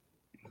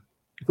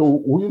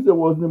 so who you say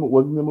was the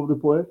name of the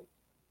poet?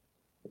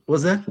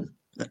 What's that?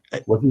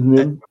 I, What's his I,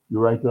 name? The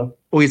writer?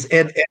 it's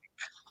Ed.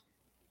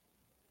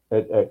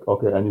 Ed Eck.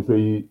 Okay, and you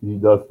say he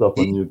does stuff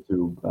on He,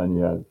 YouTube, and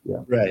he has, yeah.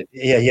 right.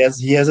 Yeah, he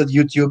has a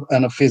YouTube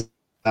and a Facebook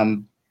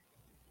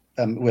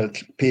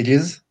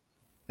pages.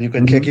 You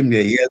can check Mm-hmm. him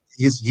there.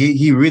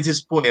 He reads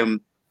his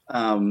poem.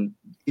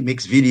 He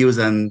makes videos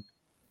and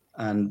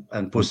And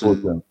posts post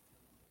it. them.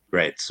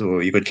 Right. So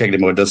you can check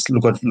them out. Just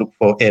look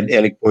for Ed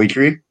Elick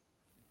Poetry,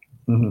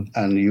 Mm-hmm.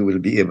 and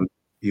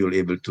you'll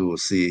able to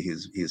see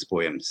his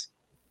poems.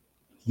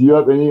 Do you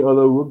have any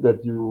other work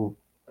that you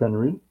can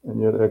read?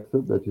 Any other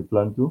excerpt that you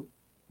plan to?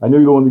 I know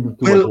you don't want to give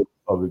too much Well,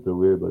 of it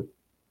away, but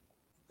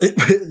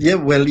yeah.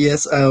 Well,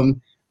 yes. I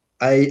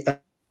am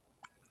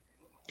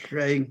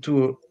trying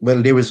to.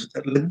 Well, there was.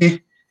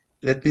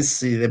 Let me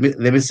see.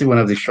 Let me see one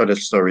of the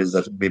shortest stories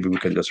that maybe we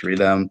can just read.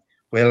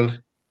 Well,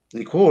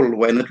 Nicole,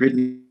 why not read?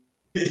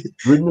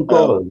 read um,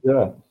 Nicole,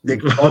 yeah,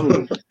 she's Nicole,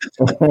 funny.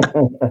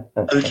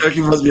 I'm sure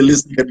she must be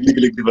listening and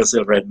giggling to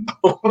herself right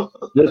now.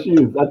 Yes, she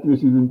is. Actually,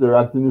 she's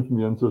interacting with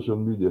me on social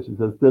media. She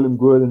says, "Tell him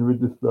go ahead and read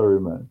the story,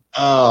 man."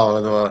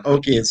 Oh no.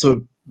 Okay,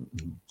 so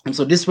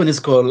this one is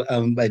called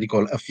by the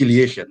call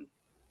affiliation.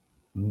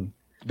 Mhm.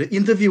 The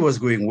interview was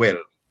going well.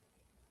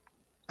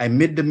 I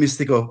made the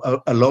mistake of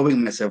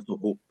allowing myself to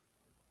hope.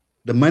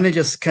 The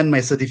manager scanned my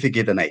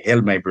certificate and I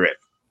held my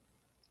breath.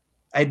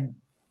 I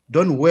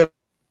done well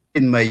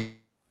in my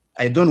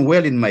I done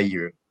well in my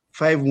year,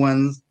 5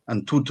 1s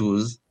and 2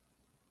 2s,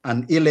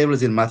 and A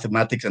levels in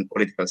mathematics and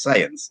political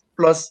science.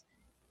 Plus,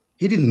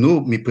 he didn't know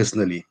me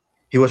personally.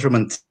 He was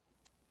from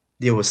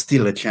there was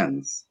still a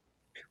chance.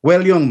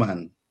 Well, young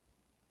man,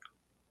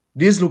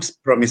 this looks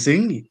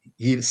promising.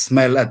 He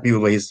smiled at me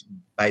over his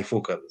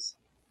bifocals.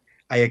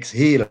 I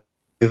exhaled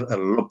with a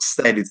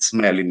lopsided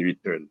smile in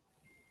return.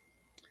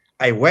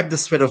 I wiped the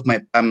sweat off my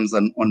palms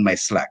and on my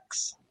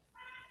slacks.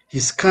 He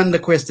scanned the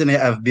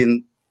questionnaire I've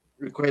been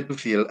required to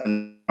fill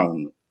and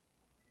found.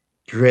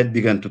 Dread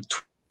began to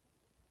twitch.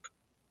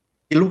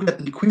 He looked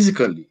at me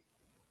quizzically.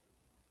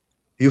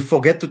 You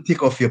forget to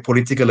tick off your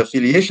political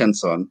affiliation,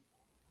 son.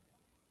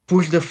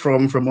 Pushed the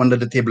form from under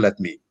the table at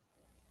me.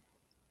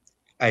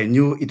 I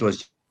knew it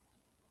was,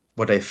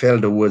 but I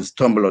felt the words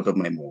tumble out of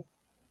my mouth.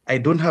 I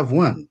don't have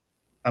one.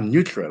 I'm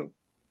neutral.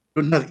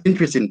 Don't have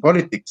interest in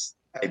politics,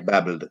 I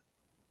babbled.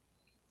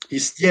 He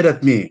stared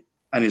at me,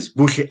 and his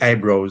bushy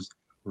eyebrows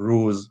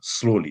rose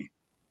slowly.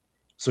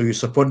 So you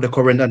support the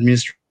current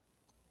administration?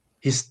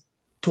 His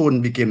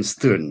tone became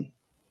stern.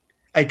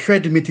 I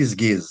tried to meet his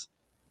gaze,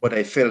 but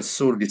I felt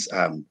so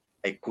disarmed,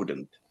 I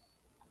couldn't.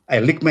 I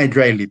licked my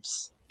dry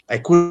lips. I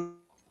could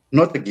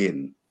not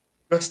again.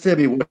 Just tell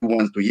me what you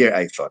want to hear,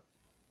 I thought.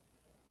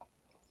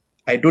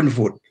 I don't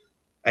vote.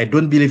 I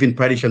don't believe in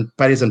partisan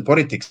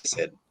politics, he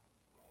said.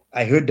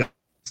 I heard the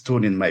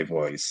tone in my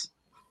voice.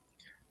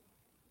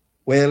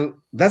 Well,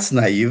 that's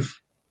naive.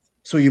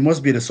 So you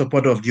must be the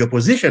supporter of the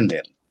opposition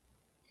then.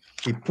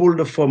 He pulled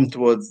the form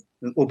towards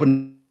the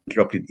open,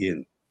 dropped it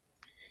in.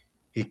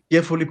 He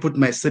carefully put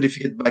my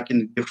certificate back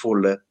in the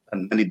folder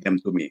and handed them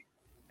to me.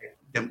 I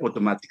put them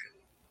automatically.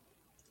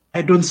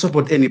 I don't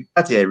support any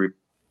party, I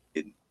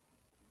repeated.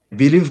 I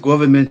believe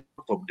government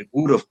for the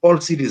good of all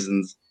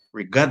citizens,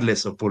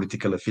 regardless of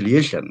political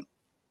affiliation.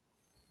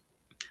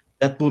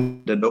 That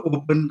moment, the door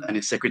opened and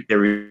the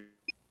secretary,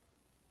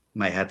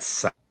 my heart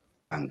sank.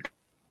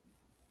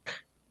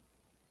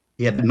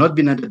 He had not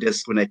been at the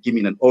desk when I came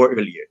in an hour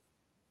earlier,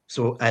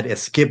 so I'd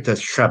escaped her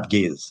sharp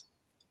gaze.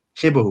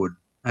 Neighborhood,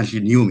 and she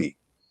knew me.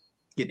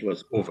 It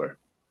was over.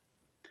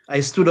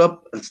 I stood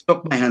up and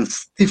stuck my hand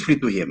stiffly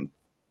to him.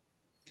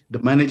 The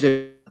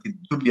manager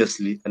did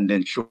dubiously and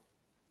then showed.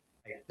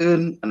 I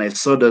turned and I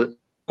saw the look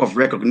of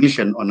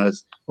recognition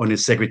on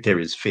his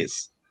secretary's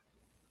face.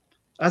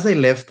 As I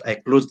left, I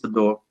closed the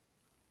door,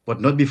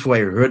 but not before I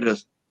heard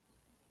his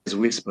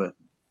whisper.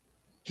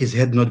 His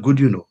head not good,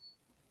 you know.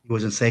 He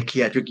was in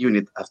psychiatric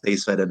unit after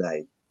his father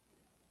died.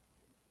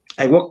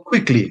 I walked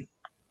quickly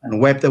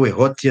and wiped away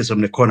hot tears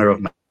from the corner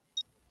of my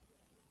eyes.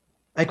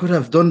 I could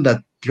have done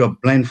that job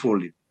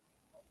blindfolded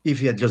if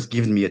he had just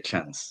given me a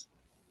chance.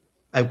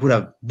 I would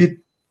have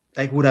been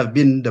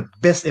the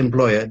best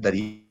employer that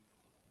he.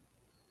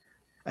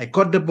 I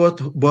caught the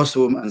bus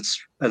home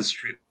and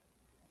stripped.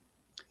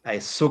 I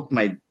soaked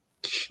my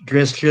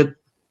dress shirt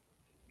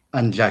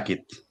and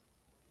jacket.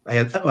 I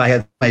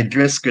had my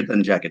dress skirt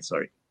and jacket,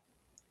 sorry.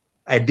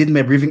 I did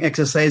my breathing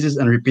exercises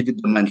and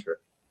repeated the mantra.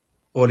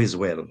 All is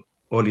well,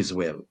 all is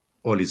well,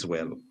 all is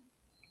well.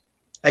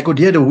 I could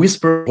hear the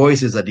whisper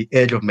voices at the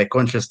edge of my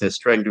consciousness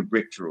trying to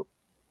break through.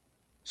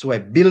 So I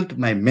built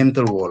my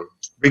mental wall,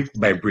 brick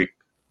by brick.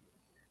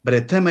 By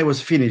the time I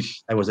was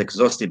finished, I was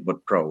exhausted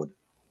but proud.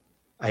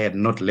 I had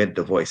not let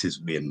the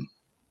voices win.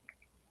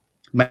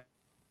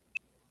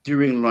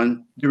 During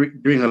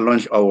a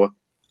lunch hour,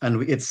 and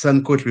we ate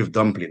sancoch with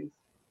dumplings.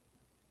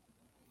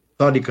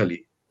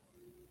 Methodically,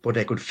 but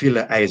I could feel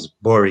her eyes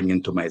boring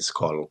into my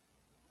skull.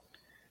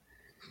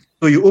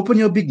 So you open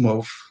your big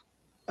mouth,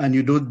 and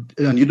you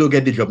don't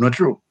get the job, not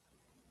true?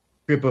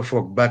 Paper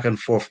fork back and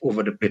forth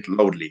over the plate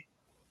loudly.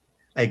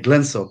 I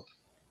glanced up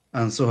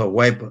and saw her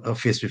wipe her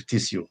face with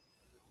tissue,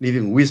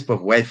 leaving wisp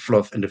of white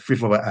fluff in the free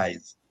of her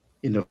eyes.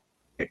 In the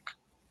neck.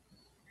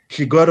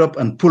 She got up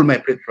and pulled my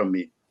plate from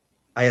me.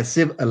 I had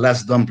saved a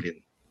last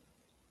dumpling,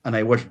 and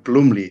I watched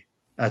gloomily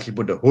as she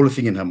put the whole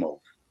thing in her mouth.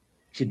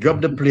 She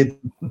dropped the plate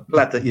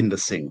platter in the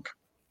sink.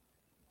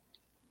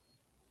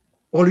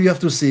 All you have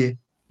to say,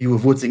 you were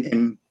voting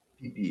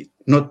MPP,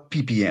 not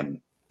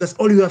PPM. That's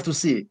all you have to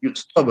say. You're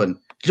stubborn.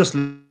 Just,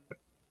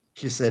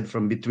 she said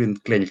from between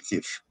clenched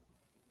teeth.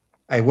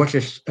 I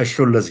watched her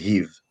shoulders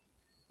heave.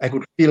 I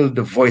could feel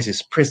the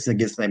voices pressing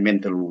against my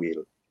mental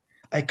will.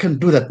 I can't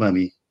do that,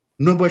 Mommy.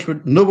 Nobody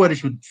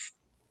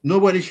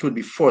should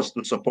be forced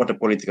to support a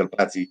political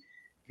party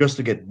just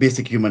to get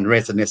basic human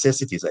rights and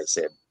necessities, I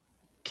said.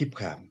 Keep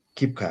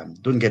calm,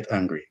 don't get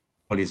angry.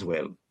 All is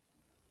well.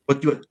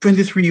 But you're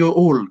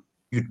 23-year-old.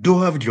 You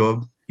don't have a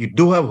job, you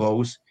don't have a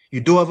house,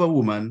 you don't have a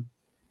woman,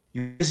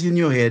 you're in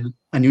your head,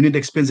 and you need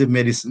expensive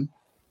medicine.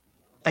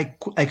 I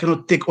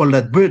cannot take all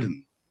that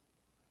burden.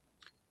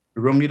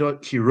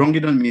 She wrung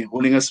it on me,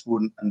 holding a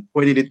spoon and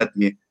pointed it at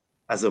me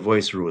as her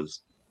voice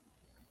rose.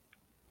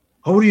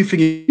 How do you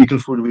think little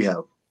food we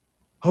have?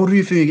 How do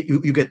you think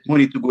you get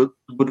money to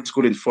go to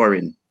school in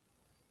foreign?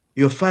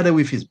 Your father,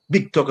 with his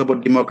big talk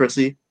about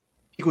democracy,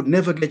 he could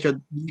never get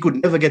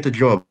a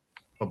job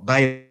or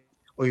buy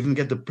or even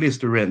get a place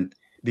to rent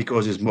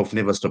because his mouth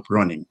never stopped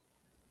running.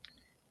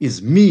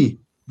 It's me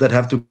that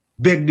have to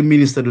beg the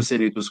minister to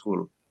send you to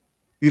school.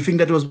 You think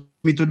that was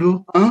me to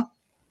do, huh?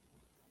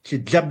 She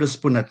jabbed the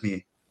spoon at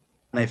me,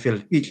 and I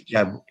felt each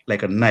jab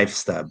like a knife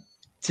stab,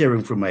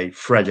 tearing through my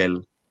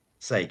fragile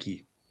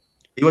psyche.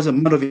 He was a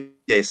man of India,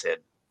 I said.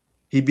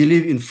 He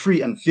believed in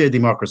free and fair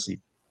democracy.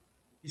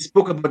 He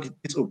spoke about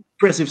this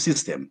oppressive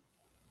system.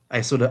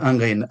 I saw the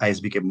anger in the eyes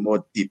become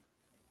a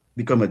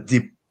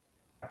deep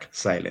Stark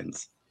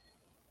silence.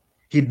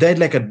 He died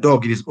like a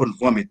dog in his own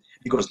vomit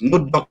because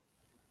no doctor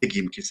took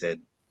him, she said.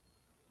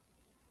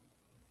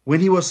 When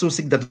he was so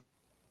sick that he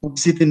would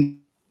sit in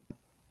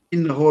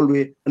the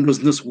hallway and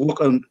those nurses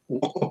walk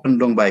up and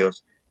down by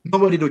us.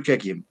 Nobody to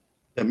check him.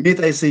 The minute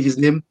I say his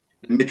name,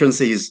 the matron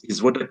say his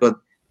voter card.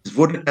 His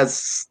voter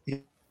cards.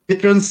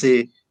 Veterans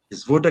say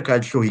his voter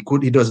card show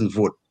he doesn't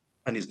vote,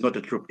 and he's not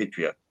a true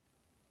patriot.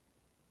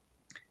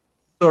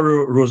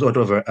 Sorrow rose out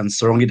of her and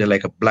surrounded her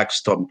like a black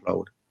storm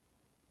cloud.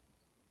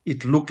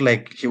 It looked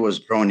like he was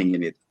drowning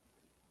in it.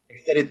 I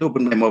started to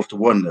open my mouth to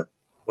wonder,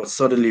 but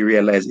suddenly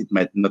realized it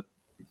might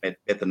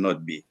better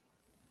not be.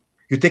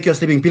 You take your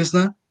sleeping pills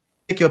now?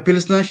 Take your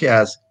pills now? She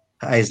asked,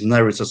 her eyes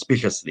narrowed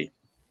suspiciously.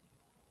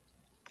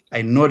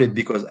 I nodded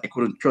because I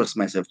couldn't trust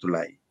myself to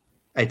lie.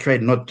 I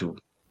tried not to.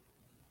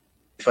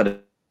 For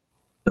the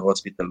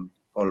hospital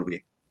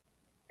hallway.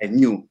 I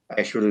knew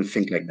I shouldn't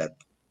think like that.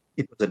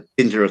 It was a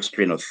dangerous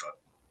train of thought.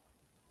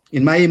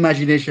 In my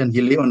imagination,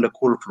 he lay on the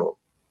cold floor.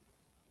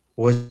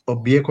 Was it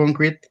of bare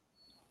concrete?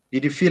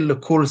 Did he feel the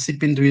cold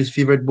seep into his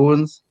fevered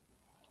bones?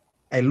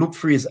 I looked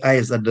through his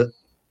eyes at the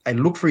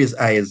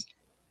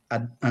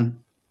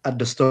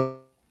store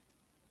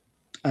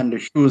and the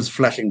shoes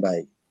flashing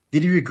by.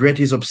 Did he regret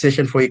his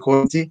obsession for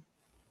equality?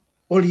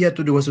 All he had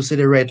to do was to say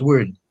the right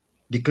word,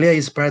 declare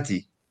his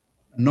party,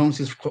 announce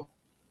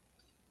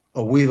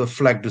or wave a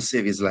flag to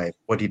save his life,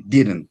 but he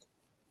didn't.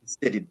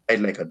 Instead, he died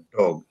like a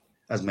dog,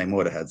 as my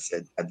mother had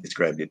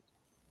described it.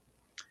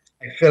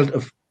 I felt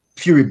a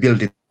fury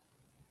built in.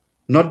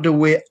 Not the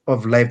way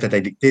of life that I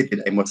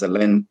dictated I must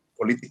align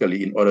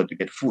politically in order to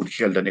get food,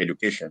 shelter, and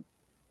education.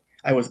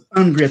 I was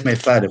angry at my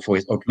father for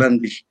his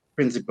outlandish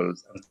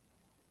principles and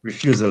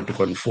refusal to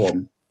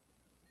conform.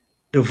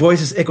 The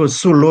voices echoed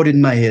so loud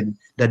in my head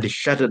that they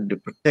shattered the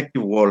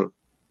protective wall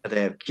that I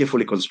had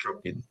carefully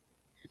constructed.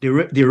 They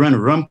ran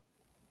rampant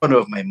out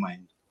of my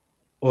mind.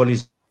 All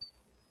is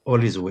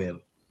well.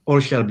 All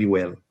shall be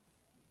well.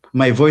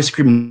 My voice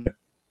screamed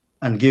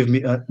and gave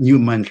me a new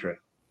mantra.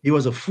 He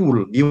was a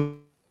fool. He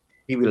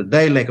will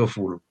die like a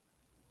fool.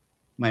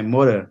 My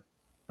mother,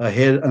 her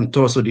head and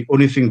torso, the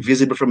only thing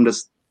visible from the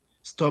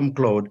storm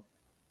cloud,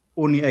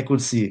 only I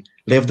could see,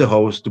 left the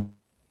house.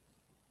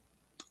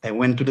 I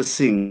went to the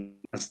sink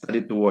and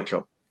started to wash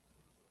up.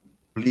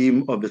 The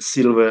gleam of the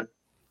silver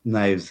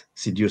knives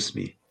seduced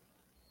me.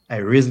 I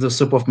raised the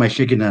soap of my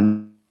shaking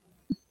hand.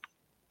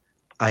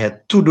 I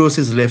had 2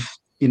 doses left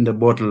in the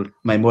bottle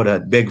my mother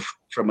had begged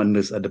from a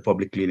nurse at the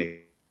public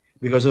clinic.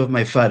 Because of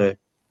my father,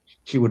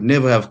 she would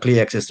never have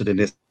clear access to the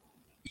nest.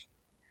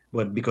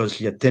 But because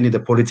she attended a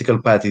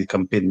political party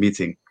campaign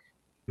meeting,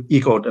 to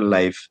eke out a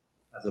life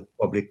as a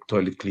public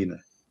toilet cleaner.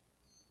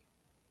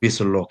 Be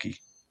so lucky.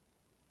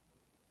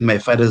 My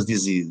father's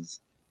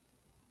disease,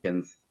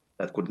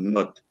 that could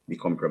not be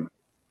compromised.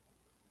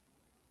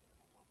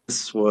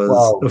 This was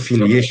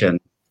affiliation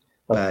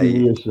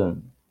by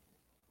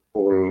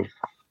Paul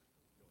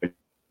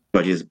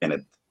Georges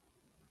Bennett.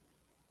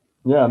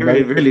 Yeah,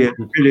 really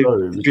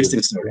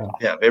interesting story.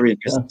 Yeah, very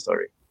interesting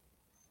story.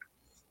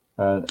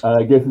 And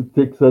I guess it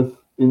takes us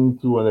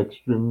into an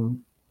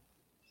extreme,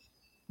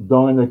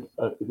 down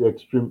the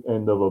extreme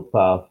end of a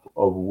path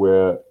of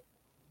where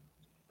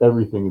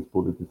everything is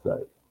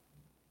politicized.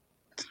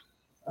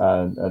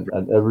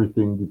 And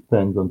everything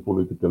depends on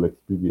political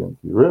expediency.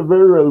 Very,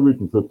 very well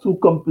written. So 2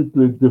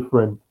 completely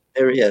different.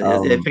 I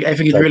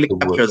think it really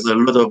captures a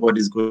lot of what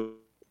is going.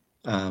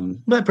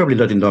 But probably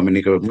not in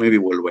Dominica, maybe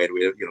worldwide.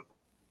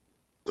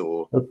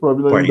 So that's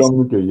probably not in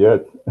Dominica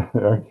yet.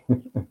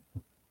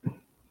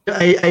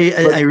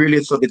 I really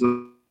thought it was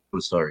a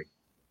cool story.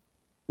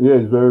 Yeah,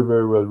 it's very,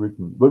 very well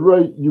written. But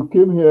right, you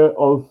came here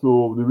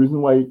also. The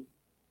reason why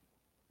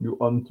you're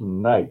on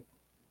tonight,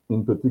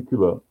 in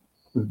particular,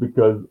 is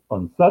because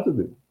on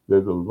Saturday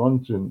there's a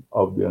launching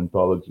of the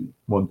anthology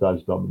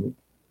Montage Dominic.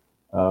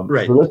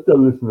 Right. So let's tell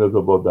listeners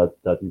about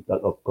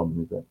that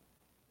upcoming event.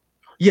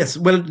 Yes.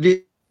 Well,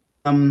 the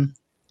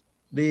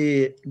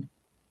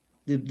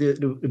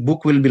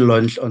book will be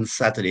launched on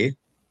Saturday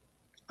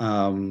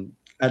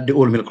at the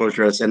Old Mill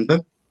Cultural Center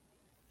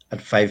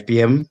at 5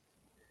 p.m.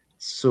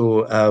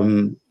 So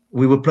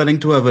we were planning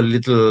to have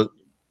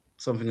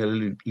something a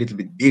little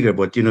bit bigger,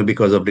 but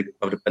because of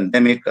the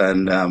pandemic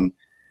and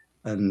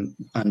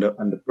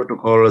the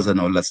protocols and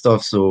all that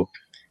stuff. So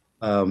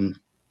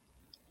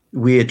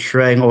we're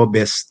trying our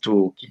best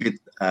to keep it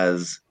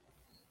as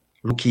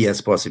low-key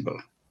as possible.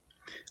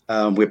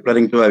 We're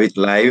planning to have it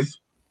live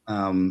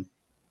on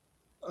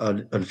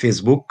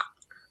Facebook,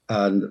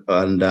 and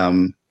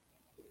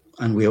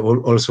we're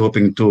also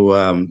hoping to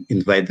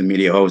invite the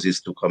media houses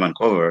to come and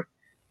cover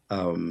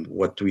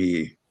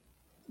the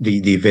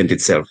event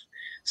itself.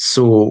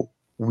 So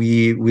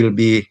we will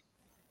be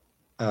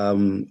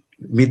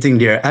meeting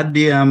there at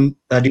the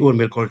Old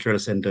Mill Cultural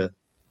Center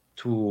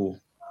to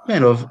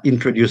kind of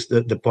introduce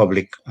the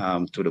public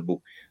to the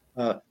book.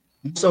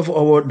 Most of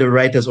the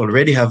writers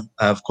already have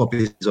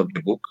copies of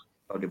the book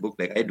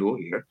like I do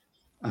here,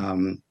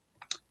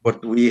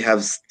 but we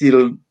have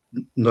still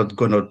not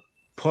gone out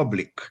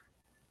public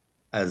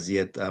as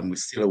yet. We're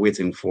still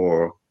waiting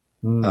for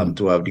Mm.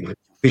 to have the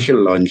official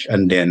launch,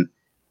 and then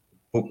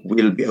book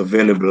will be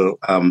available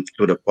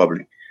to the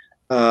public.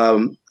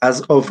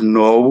 As of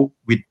now,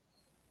 we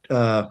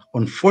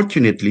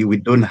unfortunately we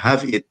don't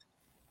have it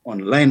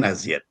online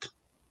as yet.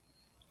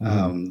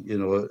 On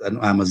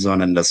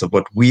Amazon and so,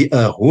 but we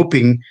are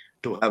hoping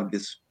to have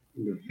this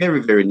in the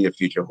very, very near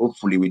future,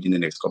 hopefully within the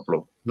next couple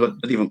of, not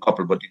even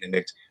couple, but in the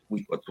next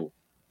week or two.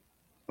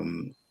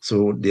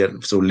 So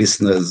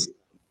listeners,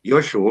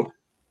 your show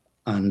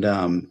and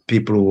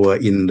people who are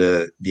in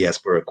the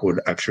diaspora could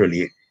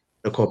actually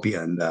a copy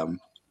and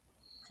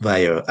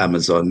via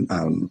Amazon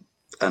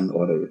and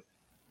order it.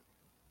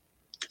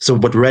 So,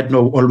 but right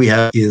now, all we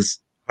have is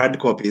hard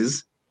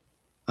copies,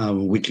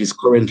 which is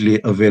currently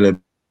available.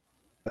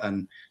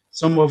 And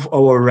some of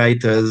our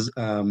writers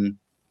are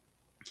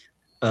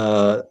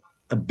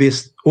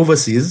based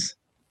overseas,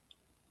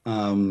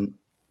 and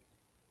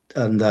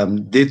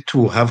they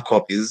too have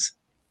copies.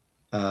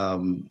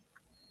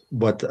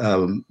 But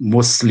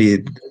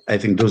mostly, I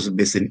think those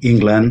based in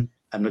England.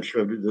 I'm not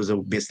sure if those are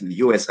based in the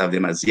US have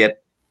them as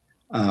yet.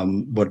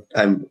 But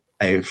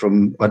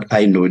from what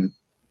I know,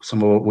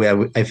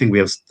 I think we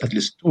have at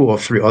least 2 or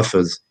 3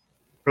 authors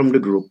from the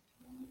group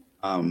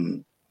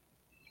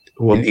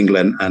who are in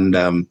England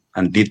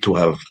and did to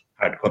have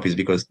hard copies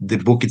because the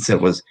book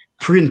itself was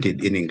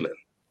printed in England.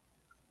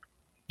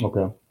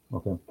 Okay.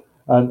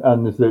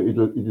 And you say it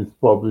is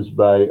published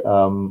by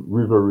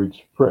River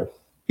Ridge Press.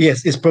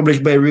 Yes, it's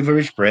published by River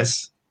Ridge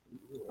Press.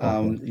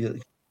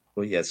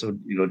 Okay. So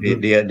Do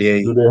they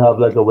have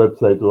like a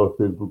website or a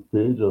Facebook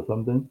page or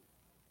something?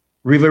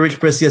 River Ridge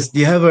Press, yes,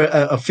 they have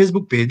a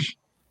Facebook page.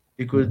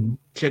 You could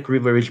check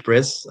River Ridge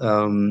Press.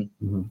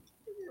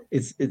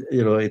 It's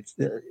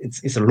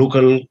a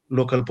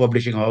local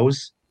publishing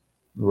house.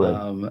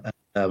 Right.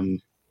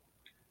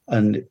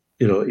 And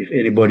if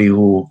anybody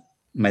who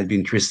might be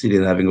interested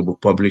in having a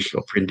book published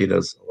or printed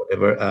or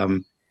whatever,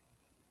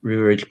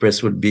 River Ridge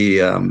Press would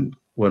be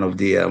one of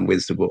the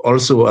ways to go.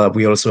 Also,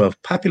 we also have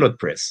Papillote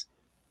Press.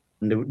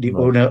 And the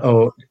owner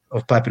of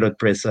Papillote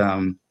Press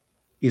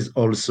is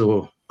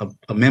also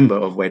a member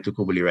of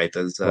Waitukubuli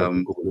Writers,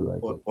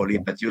 Oli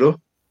Batulo.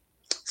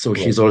 So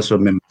she's also a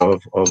member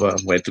of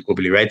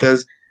Waitukubuli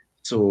Writers.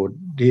 So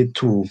they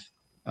too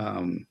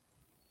can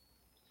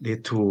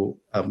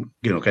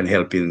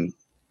help in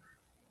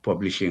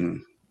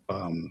publishing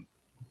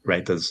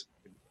writers.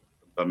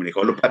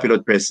 Although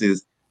Papillote Press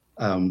is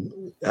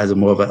has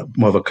more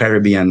of a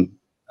Caribbean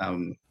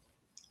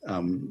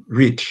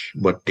reach,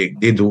 but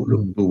they do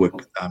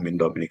work in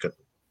Dominica.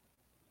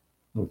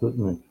 No,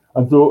 certainly.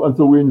 And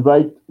so we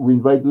invite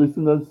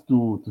listeners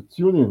to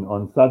tune in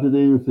on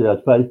Saturday. You say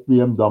at 5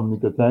 p.m.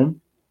 Dominica time.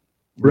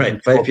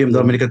 Right, 5 p.m.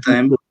 Dominica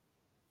time.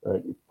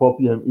 Right, 4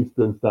 p.m.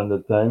 Eastern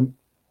Standard Time.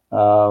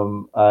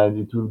 And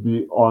it will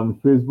be on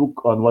Facebook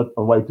on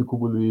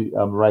Waitukubuli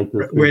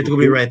Writers.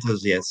 Waitukubuli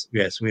Writers, yes.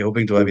 We're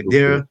hoping to have it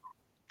there.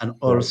 And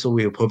also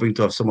we're hoping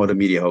to have some other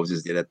media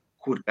houses there that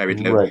could carry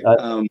it. Right.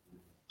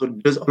 So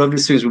just all of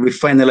these things will be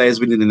finalized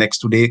within the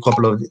next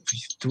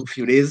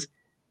few days.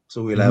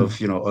 So we'll have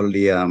all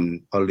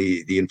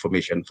the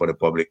information for the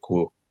public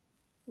who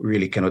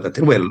really cannot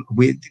attend. Well,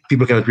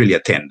 people cannot really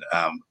attend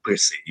per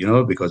se,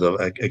 because of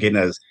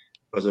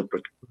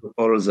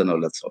protocols and all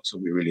that stuff. So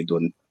we really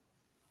don't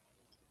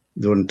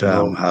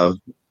have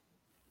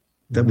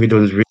that. We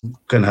don't really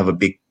can have a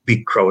big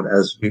crowd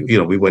as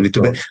we wanted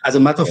to. As a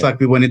matter of fact,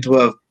 we wanted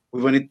to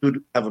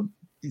have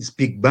this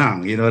big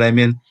bang. You know what I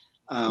mean?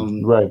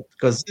 Right.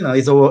 Because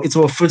it's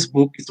our first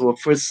book. It's our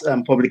first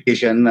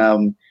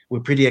publication. We're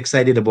pretty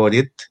excited about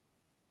it,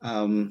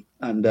 and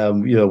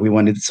we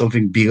wanted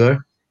something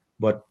bigger,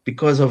 but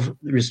because of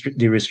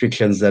the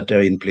restrictions that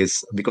are in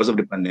place because of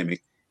the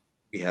pandemic,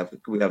 we have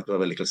to have a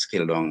little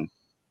scale down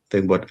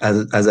thing. But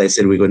as I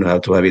said, we're going to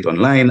have it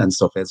online and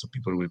stuff, so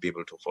people will be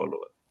able to follow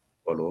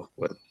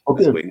what's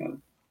going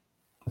on.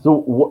 So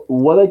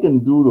what I can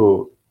do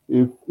though,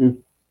 if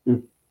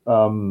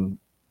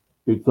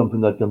it's something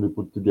that can be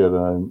put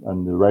together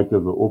and the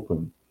writers are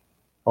open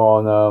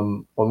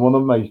on one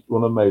of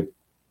my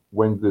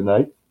Wednesday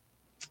nights,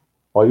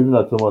 or even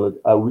at some other,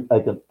 I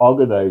can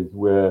organize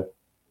where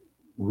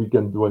we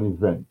can do an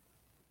event,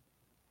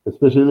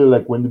 especially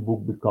like when the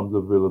book becomes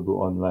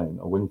available online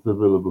or when it's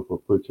available for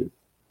purchase.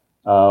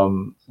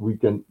 We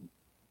can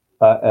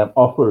I'm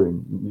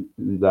offering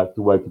that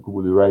to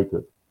Waitukubuli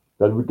Writers,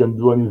 that we can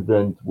do an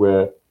event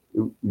where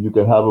you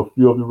can have a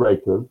few of the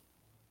writers,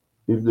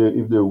 if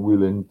they're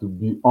willing to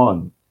be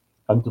on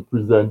and to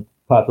present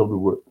part of the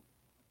work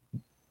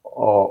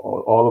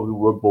or all of the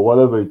work, but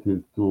whatever it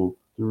is, to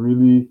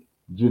really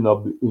gin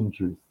up the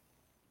interest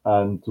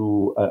and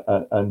to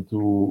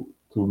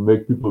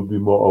make people be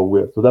more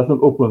aware. So that's an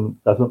open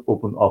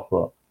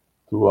offer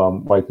to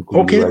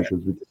Waitukubuli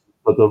Writers.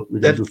 We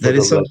can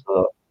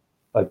do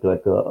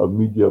like a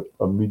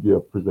media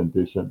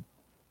presentation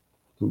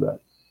to that.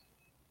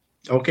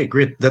 Okay,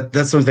 great. That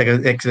sounds like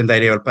an excellent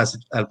idea. I'll pass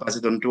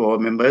it on to our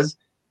members,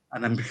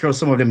 and I'm sure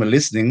some of them are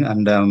listening.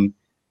 And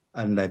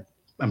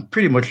I'm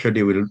pretty much sure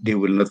they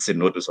will not say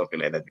no to something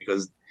like that,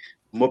 because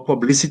more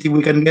publicity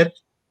we can get,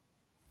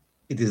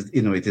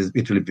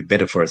 it will be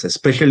better for us,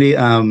 especially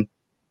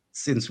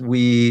since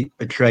we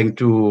are trying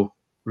to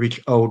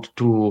reach out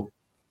to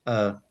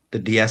the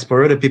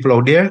diaspora, the people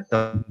out there,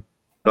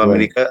 Right.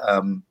 Dominica.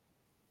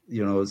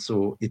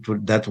 So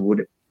that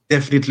would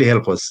definitely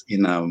help us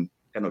in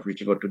kind of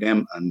reaching out to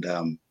them and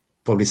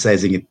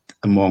publicizing it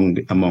among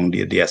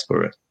the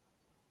diaspora.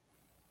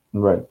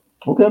 Right.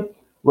 Okay.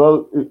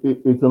 Well,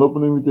 it's an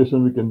open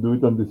invitation. We can do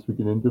it on this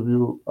weekend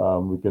interview.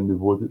 We can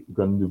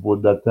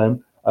devote that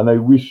time. And I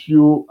wish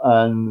you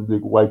and the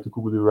White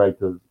Kubuli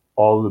writers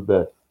all the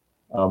best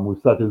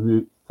with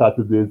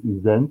Saturday's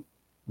event,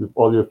 with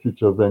all your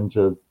future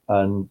ventures,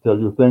 and tell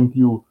you thank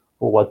you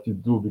for what you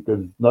do,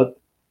 because it's not,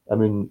 I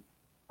mean,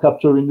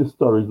 capturing the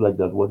stories like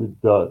that, what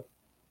it does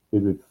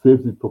is it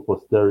saves it for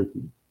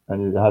posterity,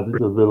 and it has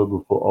it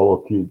available for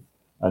our kids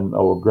and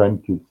our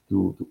grandkids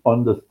to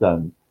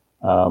understand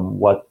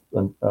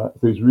so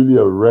it's really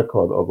a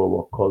record of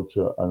our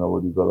culture and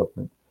our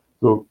development.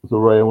 So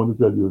Roy, I want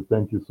to tell you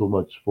thank you so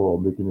much for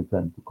making the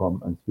time to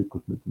come and speak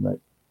with me tonight.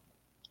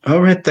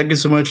 All right, thank you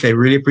so much. I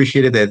really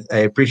appreciate it. I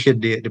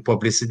appreciate the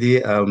publicity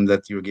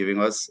that you're giving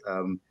us,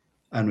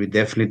 and we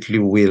definitely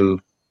will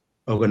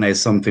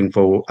organize something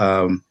for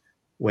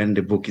when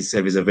the book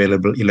itself is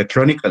available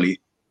electronically.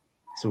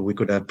 So we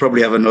could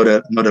probably have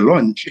another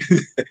launch,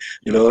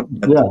 Something.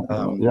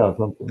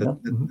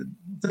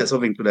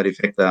 Something to that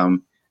effect.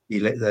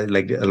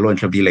 Like a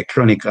launch of the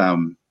electronic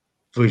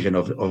version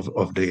of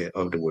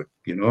the work.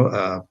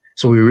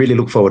 So we really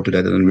look forward to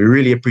that, and we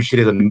really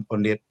appreciate it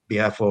on the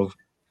behalf of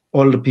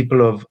all the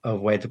people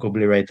of White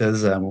Kubuli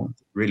Writers.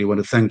 Really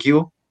want to thank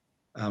you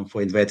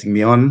for inviting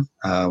me on,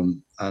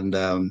 and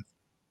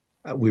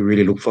we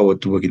really look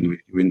forward to working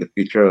with you in the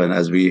future, and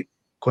as we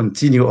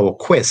continue our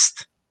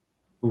quest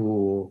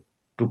to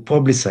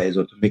publicize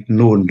or to make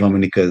known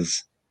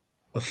Dominica's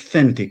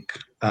authentic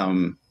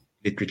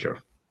literature.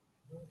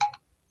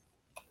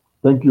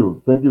 Thank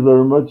you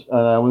very much,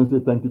 and I want to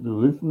say thank you to the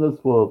listeners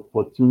for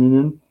tuning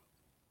in.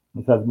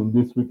 This has been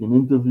This Week in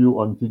Interview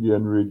on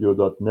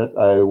tdnradio.net.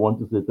 I want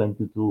to say thank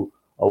you to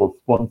our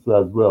sponsor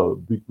as well,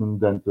 Beacon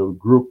Dental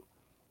Group.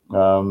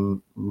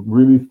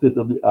 Really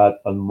state-of-the-art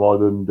and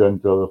modern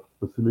dental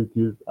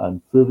facilities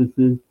and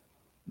services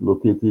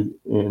located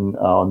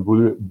on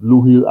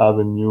Blue Hill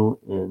Avenue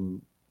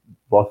in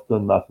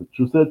Boston,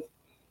 Massachusetts.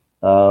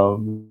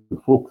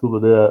 The folks over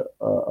there,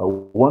 a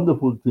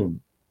wonderful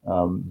team,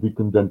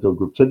 Beacon Dental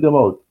Group. Check them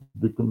out,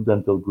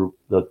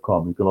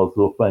 beacondentalgroup.com. You can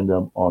also find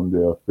them on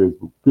their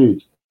Facebook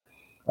page.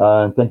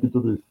 And thank you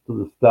to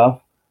the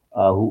staff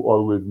who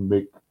always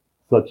make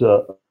such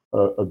a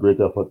great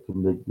effort to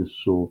make this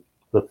show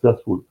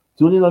successful.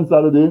 Tune in on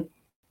Saturday.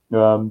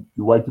 The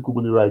White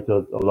Kubuli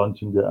writers are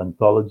launching their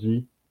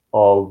anthology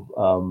of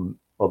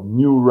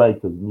new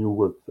writers, new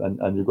works,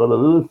 and you got a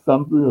little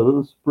sampling, a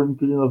little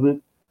sprinkling of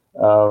it.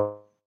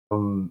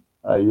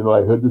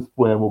 I heard this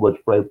poem about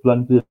fried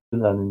plantain,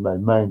 and in my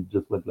mind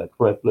just went like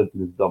fried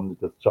plantain is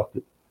Dominica's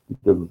chocolate,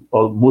 because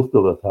most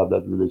of us have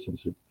that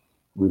relationship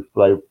with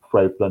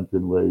fried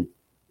plantain, where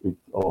it's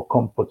our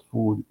comfort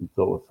food, it's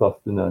our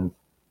sustenance,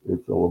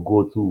 it's our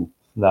go-to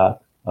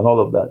snack, and all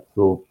of that.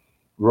 So,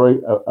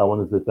 Roy, I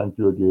want to say thank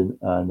you again,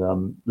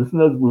 and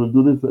listeners, we will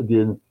do this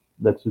again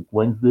next week,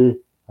 Wednesday.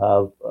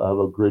 Have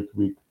a great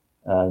week,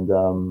 and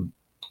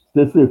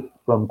stay safe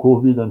from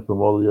COVID and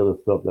from all the other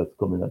stuff that's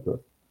coming at us.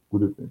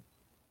 Good evening.